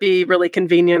think that would be really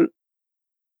convenient.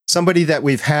 Somebody that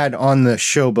we've had on the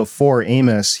show before,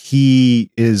 Amos,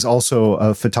 he is also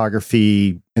a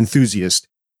photography enthusiast.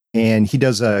 And he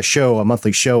does a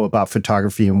monthly show about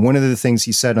photography. And one of the things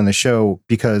he said on the show,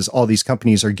 because all these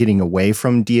companies are getting away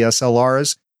from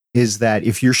DSLRs, is that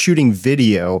if you're shooting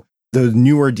video, the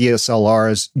newer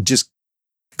DSLRs just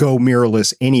go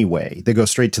mirrorless anyway. They go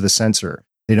straight to the sensor.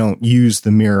 They don't use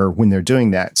the mirror when they're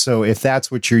doing that. So if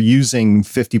that's what you're using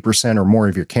 50% or more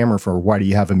of your camera for, why do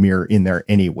you have a mirror in there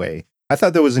anyway? I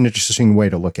thought that was an interesting way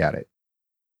to look at it.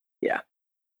 Yeah.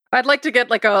 I'd like to get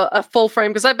like a full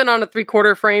frame because I've been on a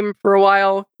 3/4 frame for a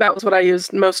while. That was what I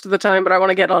used most of the time, but I want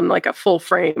to get on like a full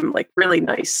frame, like really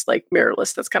nice, like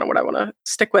mirrorless. That's kind of what I want to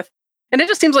stick with. And it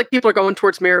just seems like people are going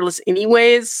towards mirrorless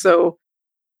anyways. So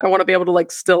I want to be able to like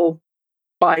still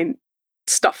buy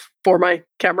stuff for my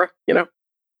camera, you know?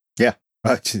 Yeah.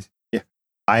 Yeah.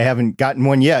 I haven't gotten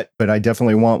one yet, but I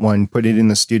definitely want one, put it in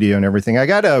the studio and everything. I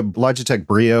got a Logitech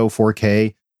Brio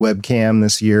 4K webcam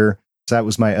this year. So that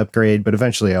was my upgrade, but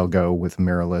eventually I'll go with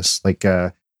mirrorless. Like,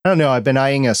 I don't know. I've been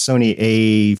eyeing a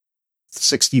Sony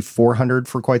A6400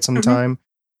 for quite some time.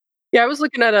 Yeah, I was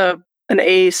looking at an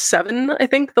A7, I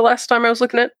think, the last time I was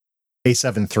looking at.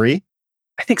 A7 III?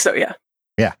 I think so, yeah.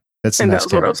 Yeah, that's and that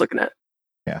was what I was looking at.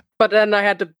 Yeah. But then I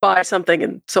had to buy something,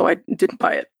 and so I didn't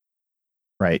buy it.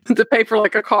 Right. To pay for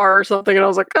like a car or something, and I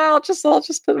was like, I'll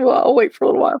wait for a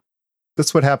little while.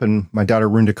 That's what happened. My daughter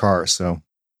ruined a car, so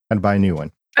I had to buy a new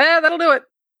one. That'll do it.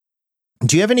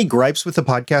 Do you have any gripes with the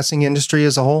podcasting industry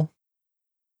as a whole?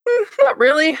 Not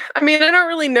really. I mean, I don't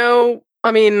really know.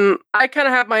 I mean, I kind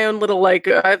of have my own little I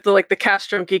have the Cast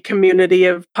Junkie community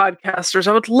of podcasters.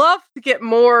 I would love to get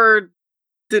more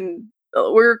than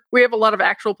we have a lot of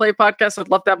actual play podcasts. I'd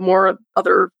love to have more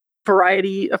other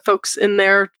variety of folks in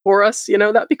there for us. You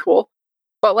know, that'd be cool.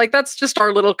 But like, that's just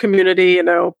our little community, you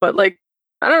know. But like,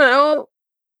 I don't know.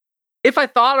 If I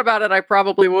thought about it, I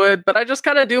probably would, but I just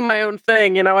kind of do my own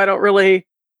thing. You know, I don't really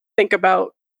think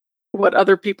about what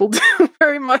other people do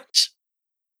very much.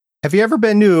 Have you ever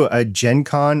been to a Gen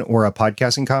Con or a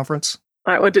podcasting conference?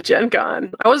 I went to Gen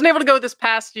Con. I wasn't able to go this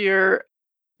past year,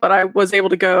 but I was able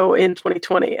to go in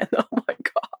 2020. And oh my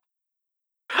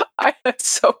God, I had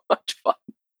so much fun.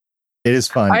 It is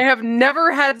fun. I have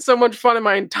never had so much fun in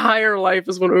my entire life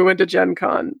as when we went to Gen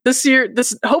Con. This year,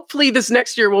 hopefully this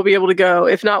next year we'll be able to go.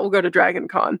 If not, we'll go to Dragon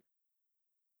Con.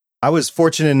 I was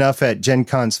fortunate enough at Gen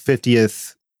Con's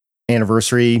 50th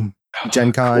anniversary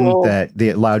Gen Con that they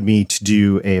allowed me to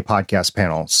do a podcast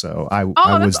panel. So I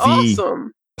was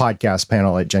the podcast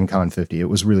panel at Gen Con 50. It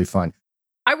was really fun.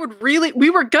 We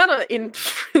were gonna in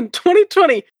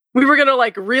 2020. We were going to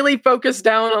like really focus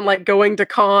down on like going to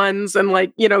cons and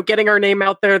like, you know, getting our name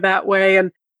out there that way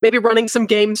and maybe running some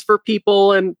games for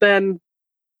people. And then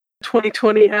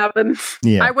 2020 happened.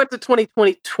 Yeah. I went to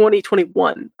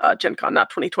 2021 Gen Con, not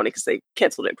 2020 because they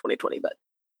canceled it in 2020, but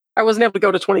I wasn't able to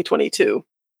go to 2022.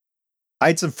 I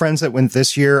had some friends that went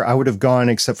this year. I would have gone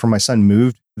except for my son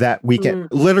moved that weekend.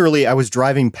 Literally, I was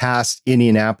driving past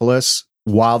Indianapolis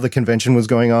while the convention was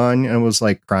going on and was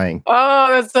like crying. Oh,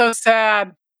 that's so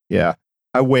sad. Yeah,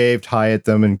 I waved hi at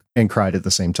them and cried at the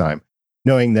same time,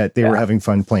 knowing that they were having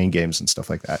fun playing games and stuff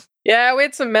like that. Yeah, we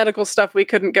had some medical stuff we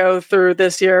couldn't go through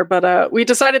this year, but we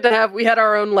decided we had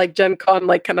our own like Gen Con,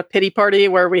 like kind of pity party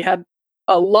where we had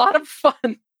a lot of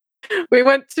fun. We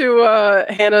went to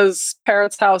Hannah's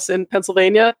parents' house in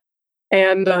Pennsylvania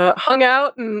and hung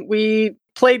out, and we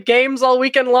played games all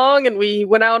weekend long, and we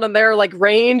went out on their like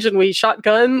range and we shot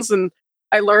guns, and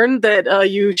I learned that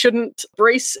you shouldn't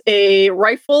brace a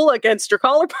rifle against your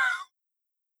collarbone.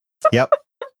 Yep.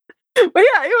 But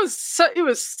yeah, it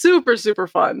was super, super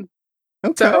fun.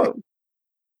 Okay. So,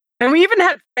 and we even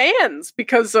had fans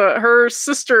because her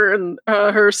sister and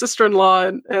her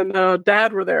sister-in-law and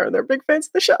dad were there, and they're big fans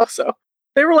of the show. So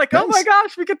they were like, nice. "Oh my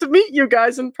gosh, we get to meet you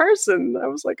guys in person." I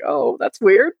was like, "Oh, that's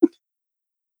weird."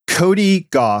 Cody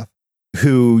Goff,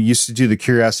 who used to do the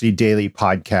Curiosity Daily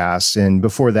podcast, and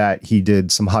before that, he did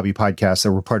some hobby podcasts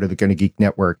that were part of the Gonna Geek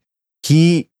Network.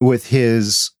 He, with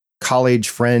his college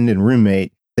friend and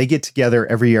roommate, they get together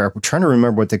every year. I'm trying to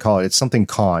remember what they call it. It's something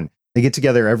con. They get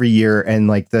together every year, and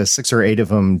like the 6 or 8 of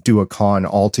them do a con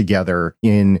all together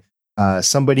in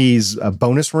somebody's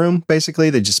bonus room. Basically,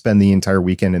 they just spend the entire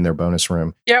weekend in their bonus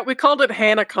room. Yeah, we called it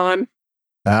HannahCon.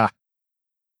 I'm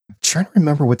trying to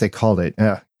remember what they called it.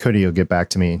 Cody will get back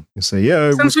to me and say,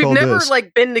 "Yeah." Since we've never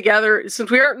like been together, since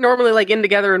we aren't normally like in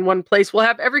together in one place, we'll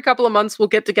have every couple of months we'll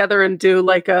get together and do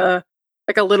like a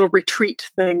little retreat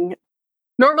thing.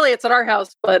 Normally it's at our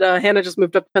house, but Hannah just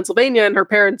moved up to Pennsylvania, and her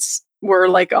parents were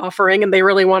like offering, and they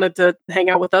really wanted to hang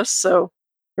out with us, so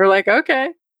we're like,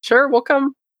 "Okay, sure, we'll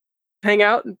come hang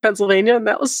out in Pennsylvania," and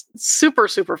that was super,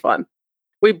 super fun.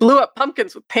 We blew up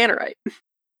pumpkins with tannerite.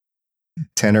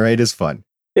 Tannerite is fun.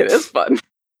 It is fun.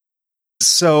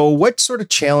 So what sort of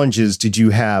challenges did you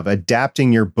have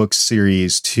adapting your book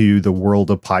series to the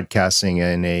world of podcasting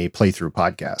and a playthrough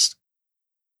podcast?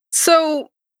 So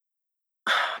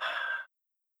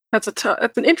that's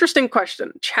an interesting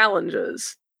question.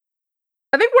 Challenges.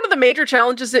 I think one of the major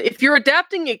challenges is that if you're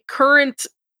adapting a current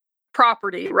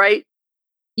property, right,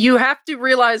 you have to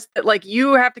realize that, like,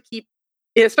 you have to keep,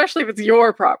 especially if it's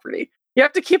your property, you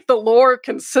have to keep the lore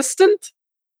consistent.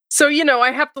 So,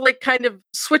 I have to, like, kind of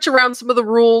switch around some of the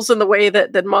rules and the way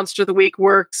that Monster of the Week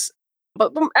works.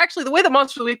 But actually, the way that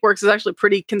Monster of the Week works is actually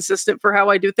pretty consistent for how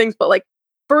I do things. But, like,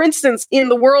 for instance, in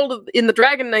the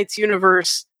Dragon Knights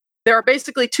universe, there are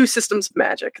basically two systems of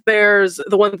magic. There's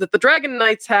the one that the Dragon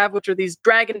Knights have, which are these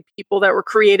dragon people that were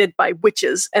created by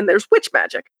witches, and there's witch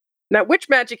magic. Now, witch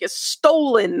magic is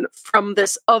stolen from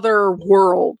this other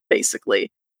world,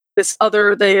 basically. It's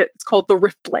called the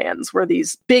Riftlands, where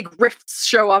these big rifts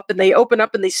show up, and they open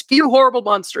up and they spew horrible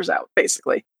monsters out,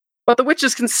 basically. But the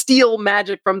witches can steal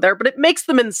magic from there, but it makes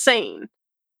them insane.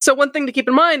 So one thing to keep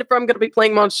in mind if I'm going to be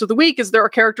playing Monster of the Week is there are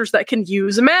characters that can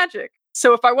use magic.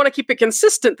 So if I want to keep it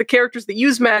consistent, the characters that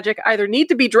use magic either need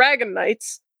to be Dragon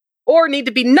Knights or need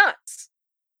to be nuts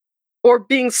or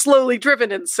being slowly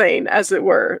driven insane, as it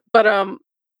were. But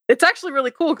it's actually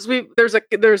really cool because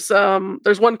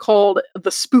there's one called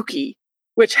the Spooky,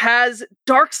 which has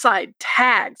dark side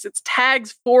tags. It's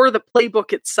tags for the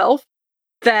playbook itself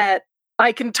that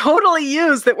I can totally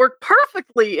use that work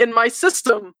perfectly in my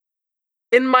system,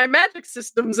 in my magic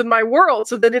systems, in my world,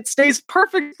 so that it stays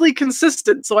perfectly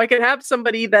consistent. So I can have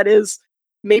somebody that is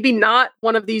maybe not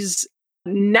one of these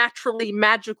naturally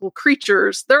magical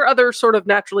creatures. There are other sort of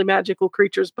naturally magical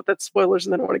creatures, but that's spoilers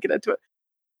and I don't want to get into it.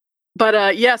 But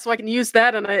so I can use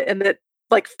that and it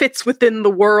like fits within the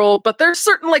world. But there's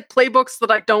certain like playbooks that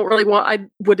I don't really want. I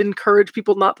would encourage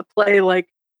people not to play, like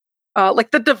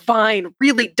the Divine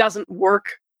really doesn't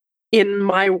work in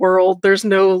my world. There's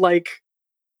no like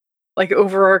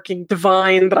overarching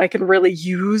Divine that I can really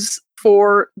use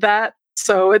for that.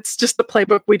 So it's just the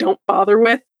playbook we don't bother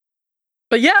with.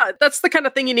 But yeah, that's the kind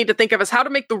of thing you need to think of, is how to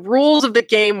make the rules of the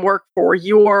game work for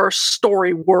your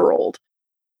story world.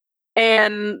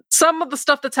 And some of the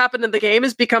stuff that's happened in the game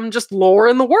has become just lore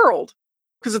in the world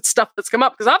because it's stuff that's come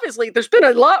up. Because obviously there's been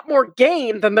a lot more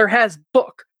game than there has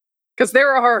book. Because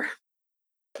there are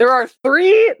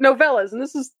 3 novellas, and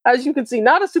this is, as you can see,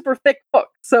 not a super thick book.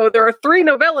 So there are 3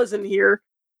 novellas in here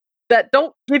that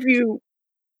don't give you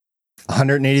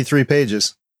 183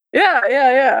 pages.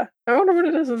 Yeah. I wonder what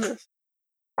it is in this.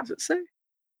 Does it say?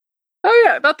 Oh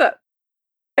yeah, about that.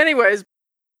 Anyways,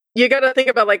 you got to think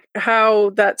about like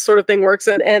how that sort of thing works,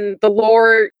 and the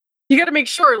lore. You got to make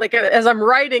sure, like, as I'm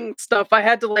writing stuff, I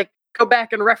had to like go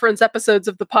back and reference episodes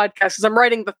of the podcast because I'm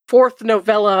writing the 4th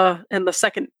novella and the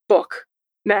 2nd book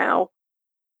now.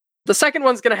 The 2nd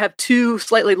one's going to have 2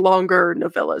 slightly longer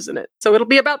novellas in it, so it'll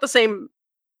be about the same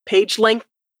page length,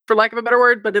 for lack of a better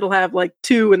word, but it'll have like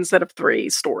 2 instead of 3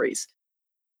 stories.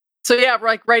 So yeah,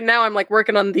 like right now I'm like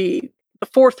working on the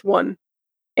 4th one,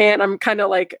 and I'm kind of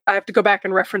like, I have to go back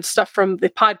and reference stuff from the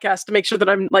podcast to make sure that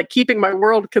I'm like keeping my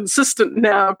world consistent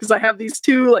now, because I have these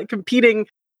 2 like competing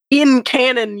in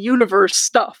canon universe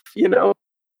stuff,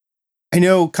 I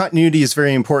know continuity is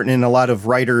very important, and a lot of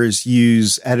writers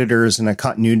use editors and a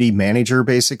continuity manager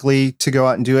basically to go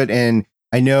out and do it. And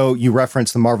I know you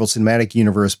referenced the Marvel Cinematic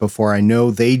Universe before. I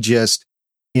know they just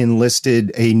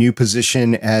enlisted a new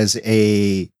position as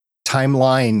a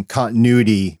timeline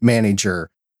continuity manager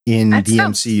in the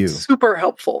MCU. Super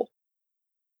helpful.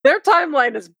 Their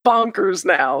timeline is bonkers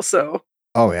now, so.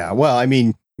 Oh yeah. Well, I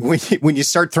mean, when you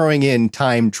start throwing in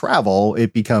time travel,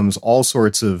 it becomes all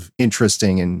sorts of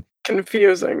interesting and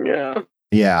confusing. Yeah.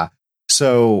 Yeah.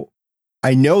 So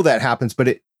I know that happens, but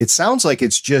it sounds like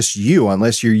it's just you,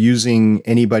 unless you're using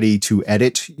anybody to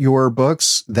edit your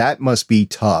books. That must be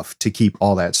tough to keep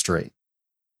all that straight.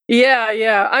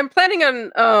 Yeah. I'm planning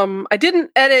on, I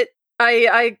didn't edit.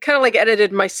 I kind of like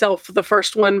edited myself for the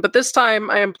first one, but this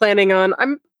time I'm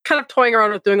kind of toying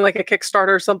around with doing like a Kickstarter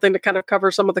or something to kind of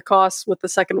cover some of the costs with the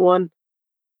 2nd one.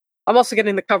 I'm also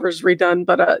getting the covers redone,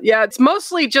 but yeah, it's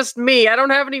mostly just me. I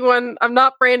don't have anyone. I'm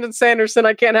not Brandon Sanderson.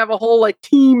 I can't have a whole like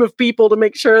team of people to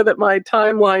make sure that my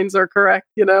timelines are correct,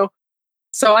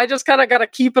 So I just kind of got to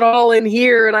keep it all in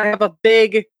here, and I have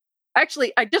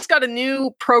actually, I just got a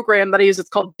new program that I use. It's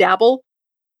called Dabble.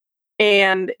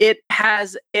 And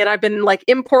I've been like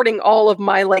importing all of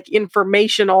my like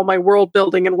information, all my world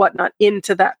building and whatnot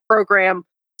into that program,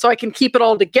 so I can keep it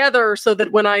all together so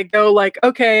that when I go like,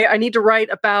 okay, I need to write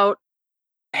about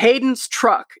Hayden's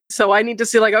truck. So I need to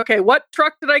see like, okay, what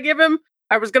truck did I give him?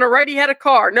 I was going to write he had a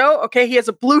car. No, okay, he has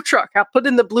a blue truck. I'll put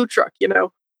in the blue truck,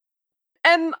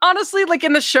 And honestly, like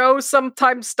in the show,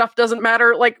 sometimes stuff doesn't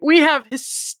matter. Like we have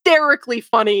hysterically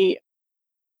funny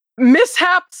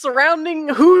mishaps surrounding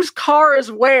whose car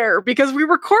is where, because we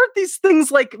record these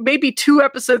things like maybe 2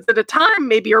 episodes at a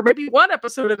time, or maybe 1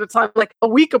 episode at a time, like a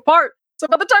week apart. So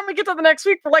by the time we get to the next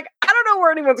week, we're like, I don't know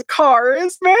where anyone's car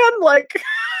is, man. Like,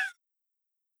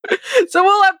 so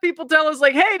we'll have people tell us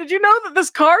like, hey, did you know that this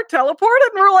car teleported?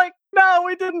 And we're like, no,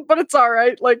 we didn't, but it's all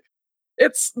right. Like,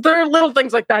 there are little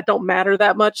things like that don't matter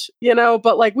that much,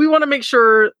 but like, we want to make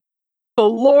sure the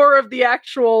lore of the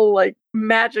actual like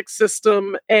magic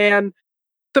system and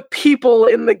the people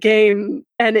in the game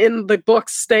and in the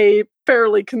books stay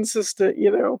fairly consistent,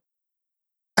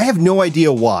 I have no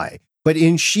idea why, but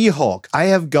in She-Hulk, I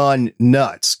have gone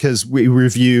nuts because we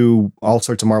review all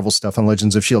sorts of Marvel stuff on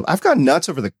Legends of S.H.I.E.L.D. I've gone nuts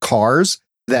over the cars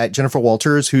that Jennifer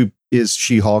Walters, who is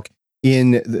She-Hulk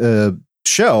in the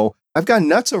show, I've gone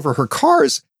nuts over her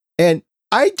cars. And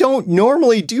I don't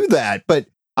normally do that, but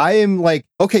I am like,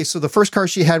 okay, so the first car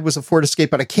she had was a Ford Escape,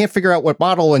 but I can't figure out what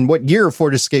model and what year of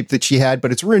Ford Escape that she had,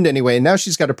 but it's ruined anyway. And now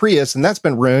she's got a Prius and that's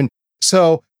been ruined.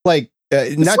 So like,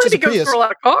 not just a Prius, for a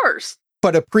lot of cars,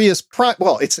 but a Prius Prime.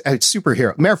 Well, it's a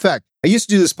superhero. Matter of fact, I used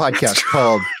to do this podcast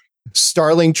called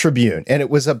Starling Tribune, and it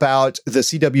was about the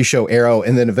CW show Arrow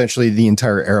and then eventually the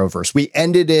entire Arrowverse. We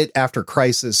ended it after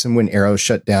Crisis and when Arrow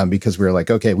shut down because we were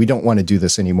like, okay, we don't want to do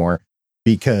this anymore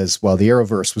because, well, the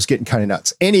Arrowverse was getting kind of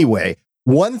nuts. Anyway,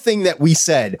 one thing that we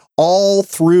said all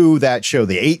through that show,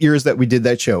 the 8 years that we did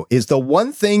that show, is the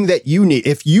one thing that you need,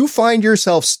 if you find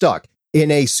yourself stuck in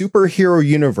a superhero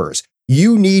universe,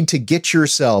 you need to get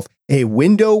yourself a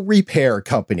window repair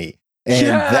company. And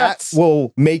that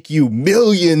will make you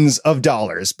millions of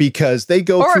dollars because they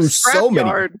go through so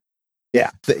many.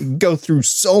 Yeah, they go through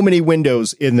so many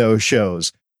windows in those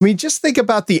shows. I mean, just think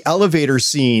about the elevator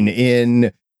scene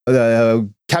in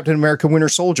Captain America Winter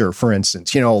Soldier, for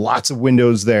instance. Lots of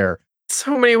windows there.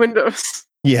 So many windows.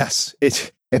 Yes.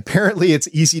 Apparently it's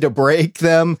easy to break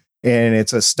them. And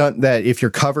it's a stunt that if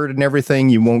you're covered and everything,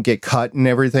 you won't get cut and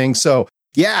everything. So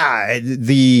yeah,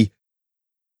 the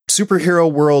superhero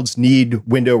worlds need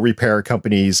window repair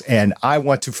companies, and I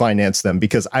want to finance them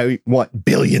because I want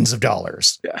billions of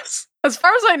dollars. Yes. As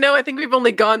far as I know, I think we've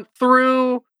only gone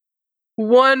through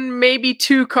 1, maybe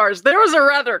 2 cars. There was a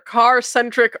rather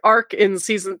car-centric arc in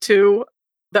season 2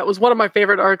 that was one of my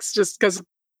favorite arcs just because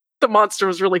the monster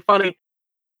was really funny,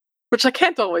 which I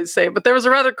can't always say, but there was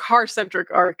a rather car-centric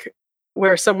arc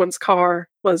where someone's car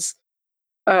was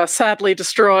sadly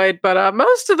destroyed. But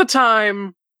most of the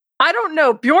time, I don't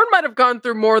know. Bjorn might have gone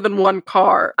through more than 1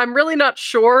 car. I'm really not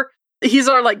sure. He's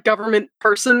our like government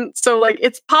person. So like,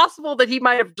 it's possible that he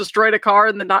might have destroyed a car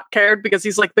and then not cared because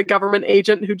he's like the government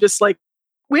agent who just like,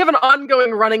 we have an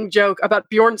ongoing running joke about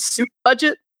Bjorn's suit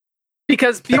budget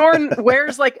because Bjorn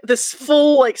wears like this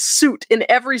full like suit in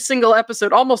every single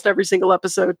episode, almost every single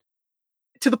episode,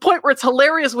 to the point where it's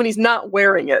hilarious when he's not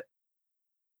wearing it.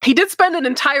 He did spend an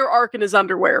entire arc in his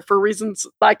underwear for reasons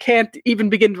I can't even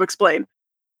begin to explain.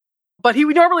 But he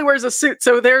normally wears a suit.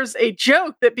 So there's a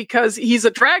joke that because he's a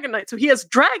Dragon Knight, so he has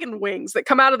dragon wings that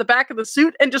come out of the back of the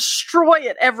suit and destroy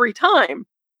it every time.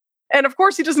 And of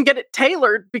course, he doesn't get it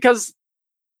tailored because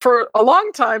for a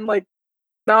long time, like,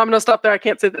 no, I'm going to stop there. I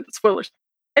can't say that it's spoilers.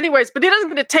 Anyways, but he doesn't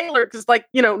get it tailored because, like,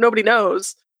 nobody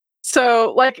knows.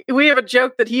 So, like, we have a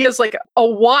joke that he has, like, a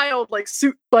wild, like,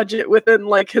 suit budget within,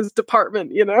 like, his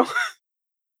department,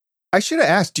 I should have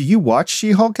asked, do you watch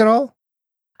She-Hulk at all?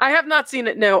 I have not seen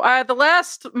it, no. The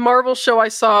last Marvel show I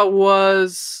saw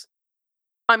was...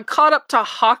 I'm caught up to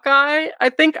Hawkeye, I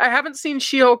think. I haven't seen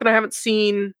She-Hulk, and I haven't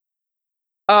seen...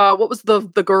 what was the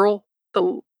girl?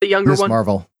 The younger one? Miss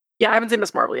Marvel. Yeah, I haven't seen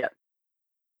Miss Marvel yet.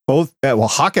 Both... well,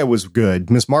 Hawkeye was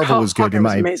good. Miss Marvel was good, in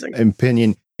my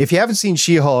opinion. If you haven't seen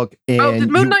She-Hulk... and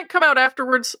did Moon Knight come out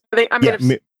afterwards? I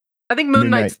think Moon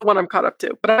Knight's the one I'm caught up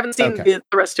to, but I haven't seen the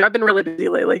rest too. I've been really busy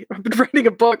lately. I've been writing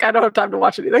a book. I don't have time to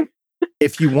watch anything.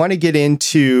 If you want to get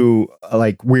into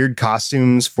like weird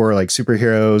costumes for like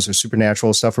superheroes or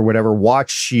supernatural stuff or whatever,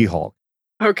 watch She-Hulk.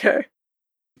 Okay.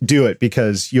 Do it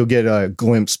because you'll get a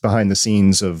glimpse behind the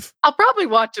scenes of... I'll probably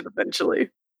watch it eventually.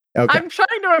 Okay. I'm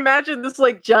trying to imagine this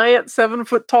like giant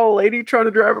 7-foot tall lady trying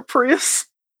to drive a Prius.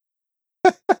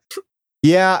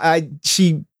 Yeah,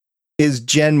 she is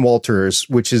Jen Walters,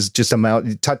 which is just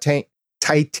Tatiana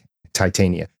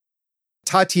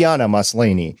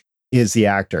Maslany is the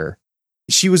actor.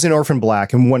 She was in Orphan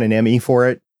Black and won an Emmy for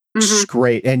it. Mm-hmm. She's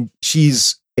great. And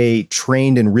she's a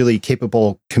trained and really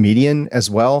capable comedian as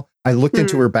well. I looked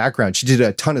into her background. She did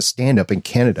a ton of stand-up in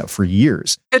Canada for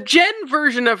years. The Jen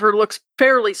version of her looks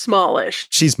fairly smallish.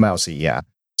 She's mousy, yeah.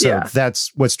 So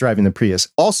that's what's driving the Prius.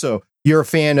 Also, you're a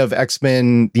fan of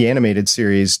X-Men, the animated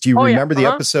series. Do you remember the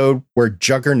episode where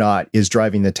Juggernaut is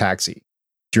driving the taxi?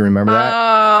 Do you remember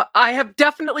that? I have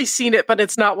definitely seen it, but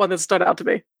it's not one that stood out to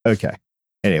me. Okay.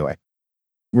 Anyway,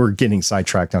 we're getting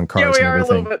sidetracked on cars. Yeah, we and are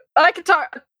everything. a little bit. I can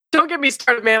talk. Don't get me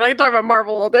started, man. I can talk about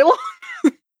Marvel all day long.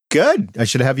 Good. I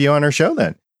should have you on our show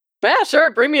then. Yeah, sure.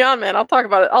 Bring me on, man. I'll talk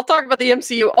about it. I'll talk about the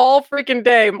MCU all freaking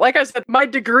day. Like I said, my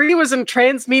degree was in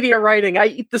transmedia writing. I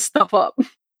eat this stuff up.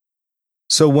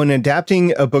 So when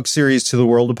adapting a book series to the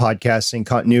world of podcasting,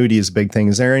 continuity is a big thing.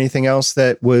 Is there anything else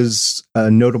that was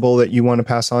notable that you want to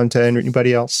pass on to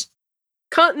anybody else?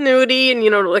 Continuity and,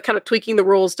 like kind of tweaking the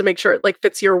rules to make sure it like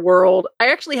fits your world.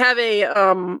 I actually have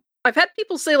I've had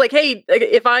people say like, hey,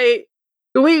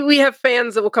 we have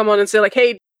fans that will come on and say like,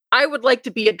 hey, I would like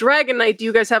to be a Dragon Knight. Do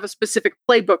you guys have a specific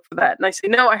playbook for that? And I say,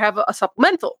 no, I have a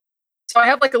supplemental. So I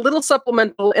have like a little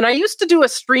supplemental, and I used to do a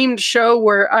streamed show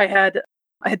where I had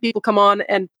people come on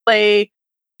and play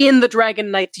in the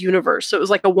Dragon Knights universe. So it was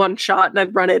like a one shot, and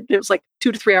I'd run it. It was like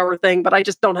 2 to 3 hour thing, but I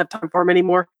just don't have time for them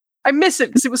anymore. I miss it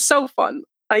because it was so fun.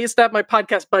 I used to have my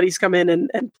podcast buddies come in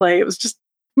and play. It was just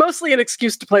mostly an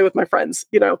excuse to play with my friends,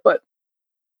 but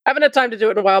I haven't had time to do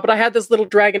it in a while. But I had this little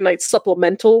Dragon Knight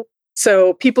supplemental.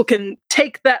 So people can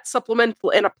take that supplemental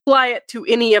and apply it to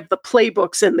any of the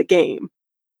playbooks in the game.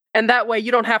 And that way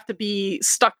you don't have to be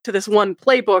stuck to this one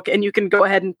playbook, and you can go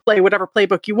ahead and play whatever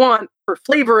playbook you want for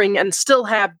flavoring and still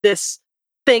have this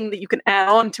thing that you can add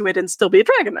on to it and still be a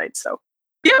Dragon Knight. So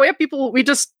yeah, we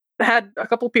just had a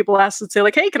couple people ask and say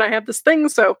like, hey, can I have this thing?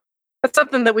 So that's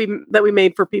something that we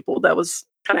made for people that was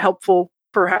kind of helpful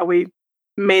for how we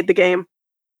made the game.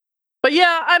 But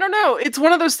yeah, I don't know. It's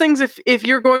one of those things, if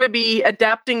you're going to be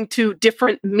adapting to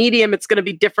different medium, it's going to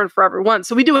be different for everyone.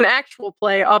 So we do an actual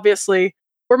play, obviously.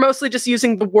 We're mostly just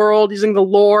using the world, using the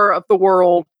lore of the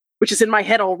world, which is in my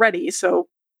head already. So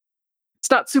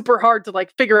it's not super hard to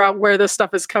like figure out where this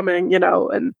stuff is coming,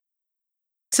 and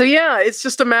so yeah, it's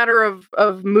just a matter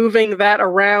of moving that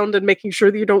around and making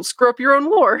sure that you don't screw up your own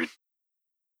lore.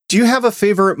 Do you have a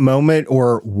favorite moment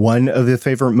or one of the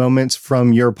favorite moments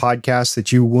from your podcast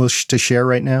that you wish to share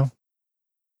right now?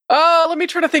 Let me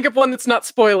try to think of one that's not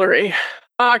spoilery.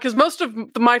 Because most of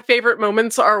my favorite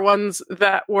moments are ones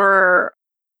that were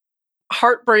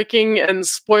heartbreaking and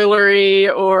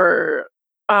spoilery or,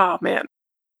 oh man.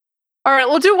 All right,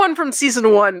 we'll do one from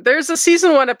season 1. There's a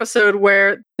season 1 episode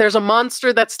where there's a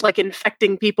monster that's like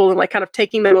infecting people and like kind of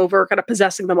taking them over, kind of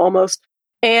possessing them almost.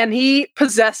 And he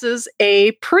possesses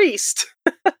a priest.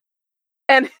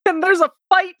 and there's a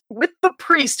fight with the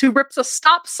priest who rips a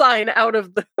stop sign out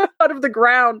of the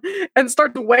ground and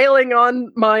starts wailing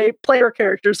on my player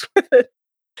characters with it.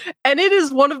 And it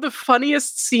is one of the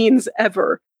funniest scenes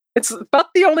ever. It's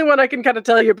about the only one I can kind of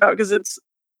tell you about because it's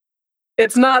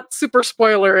not super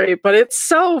spoilery, but it's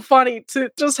so funny to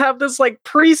just have this like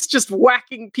priest just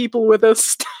whacking people with a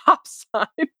stop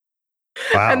sign.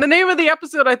 Wow. And the name of the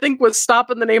episode, I think, was Stop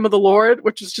in the Name of the Lord,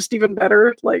 which is just even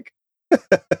better. Like,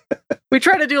 we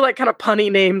try to do like kind of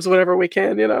punny names whenever we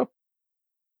can, All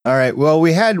right. Well,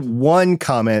 we had one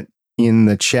comment in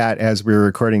the chat as we were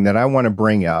recording that I want to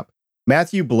bring up.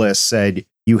 Matthew Bliss said,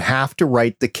 you have to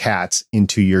write the cats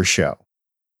into your show.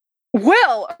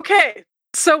 Well, okay.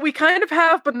 So we kind of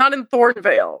have, but not in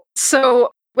Thornvale.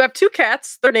 So we have 2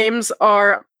 cats. Their names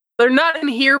they're not in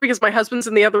here because my husband's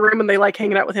in the other room and they like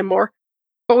hanging out with him more.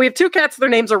 But we have 2 cats. Their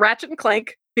names are Ratchet and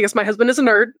Clank because my husband is a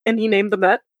nerd and he named them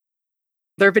that.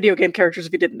 They're video game characters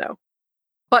if you didn't know.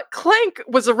 But Clank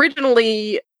was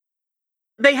originally,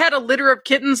 they had a litter of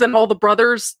kittens and all the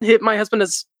brothers, my husband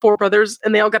has 4 brothers,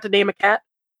 and they all got to name a cat.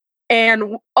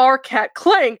 And our cat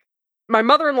Clank, my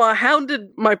mother-in-law hounded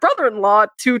my brother-in-law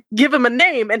to give him a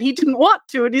name and he didn't want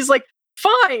to. And he's like,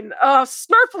 fine,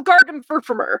 Snarflegargan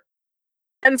Furfurmer.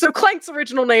 And so Clank's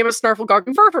original name is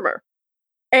Snarflegargan Furfurmer.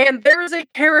 And there is a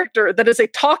character that is a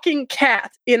talking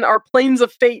cat in our Planes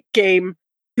of Fate game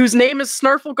whose name is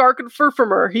Snarflegargan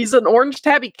Furfurmer. He's an orange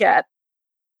tabby cat.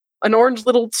 An orange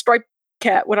little striped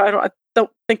cat. I don't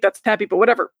think that's tabby, but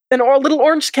whatever. A little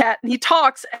orange cat, and he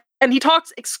talks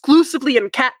exclusively in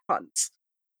cat puns.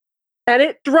 And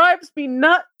it drives me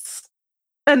nuts.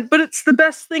 But it's the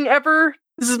best thing ever.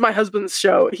 This is my husband's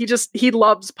show. He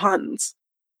loves puns.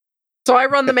 So I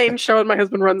run the main show and my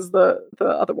husband runs the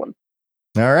other one.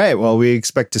 All right. Well, we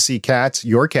expect to see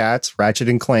your cats, Ratchet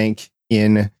and Clank,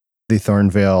 in the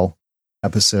Thornvale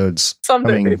episodes.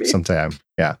 Sometime.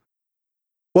 Yeah.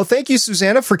 Well, thank you,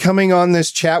 Susannah, for coming on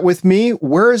this chat with me.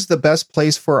 Where is the best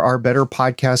place for our Better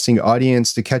Podcasting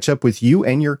audience to catch up with you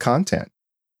and your content?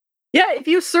 Yeah, if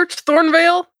you search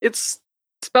Thornvale, it's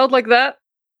spelled like that.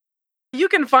 You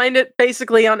can find it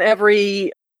basically on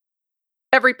every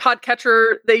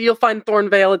podcatcher that you'll find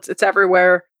Thornvale. It's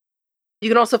everywhere. You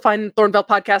can also find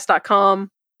thornvalepodcast.com.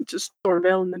 just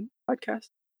Thornvale and then podcast.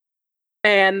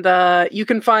 And you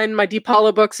can find my Deep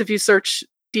Hollow books if you search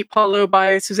Deep Hollow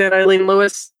by Susannah Eileen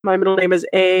Lewis. My middle name is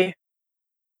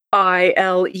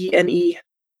Ailene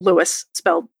Lewis,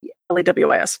 spelled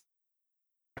Lawas.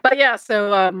 But yeah,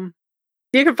 so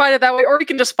you can find it that way, or you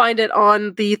can just find it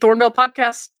on the Thornvale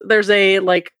podcast. There's a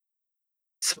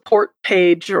support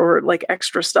page or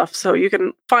extra stuff, so you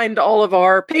can find all of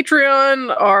our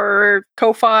Patreon, our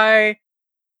Ko-Fi,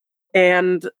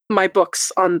 and my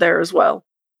books on there as well.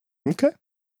 Okay.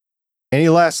 Any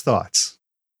last thoughts?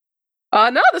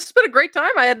 No, this has been a great time.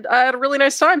 I had a really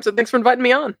nice time, so thanks for inviting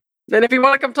me on. And if you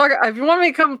want me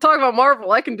to come talk about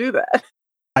Marvel, I can do that.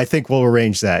 I think we'll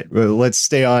arrange that. Let's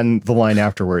stay on the line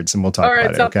afterwards and we'll talk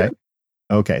about it, okay? Good.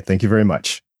 Okay, thank you very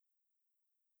much.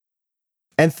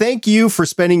 And thank you for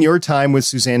spending your time with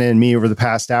Susannah and me over the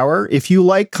past hour. If you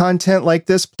like content like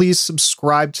this, please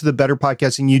subscribe to the Better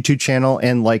Podcasting YouTube channel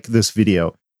and like this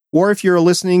video. Or if you're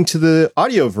listening to the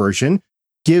audio version,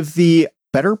 give the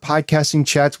Better Podcasting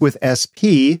Chats with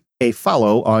SP a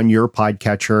follow on your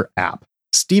podcatcher app.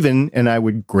 Stephen and I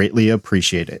would greatly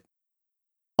appreciate it.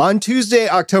 On Tuesday,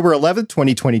 October 11th,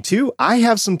 2022, I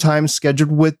have some time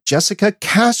scheduled with Jessica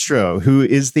Castro, who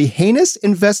is the Heinous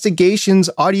Investigations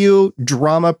audio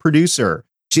drama producer.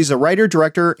 She's a writer,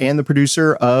 director, and the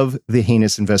producer of the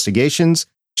Heinous Investigations.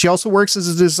 She also works as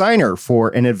a designer for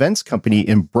an events company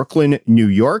in Brooklyn, New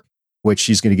York, which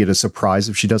she's going to get a surprise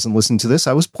if she doesn't listen to this.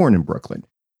 I was born in Brooklyn.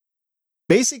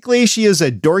 Basically, she is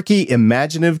a dorky,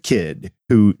 imaginative kid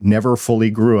who never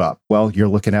fully grew up. Well, you're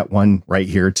looking at one right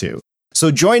here, too. So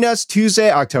join us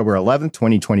Tuesday, October 11th,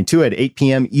 2022 at 8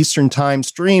 p.m. Eastern Time,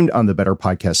 streamed on the Better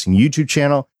Podcasting YouTube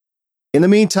channel. In the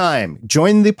meantime,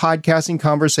 join the podcasting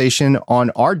conversation on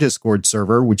our Discord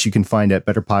server, which you can find at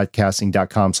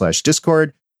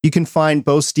betterpodcasting.com/Discord. You can find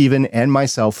both Stephen and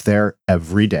myself there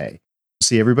every day.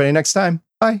 See everybody next time.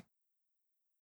 Bye.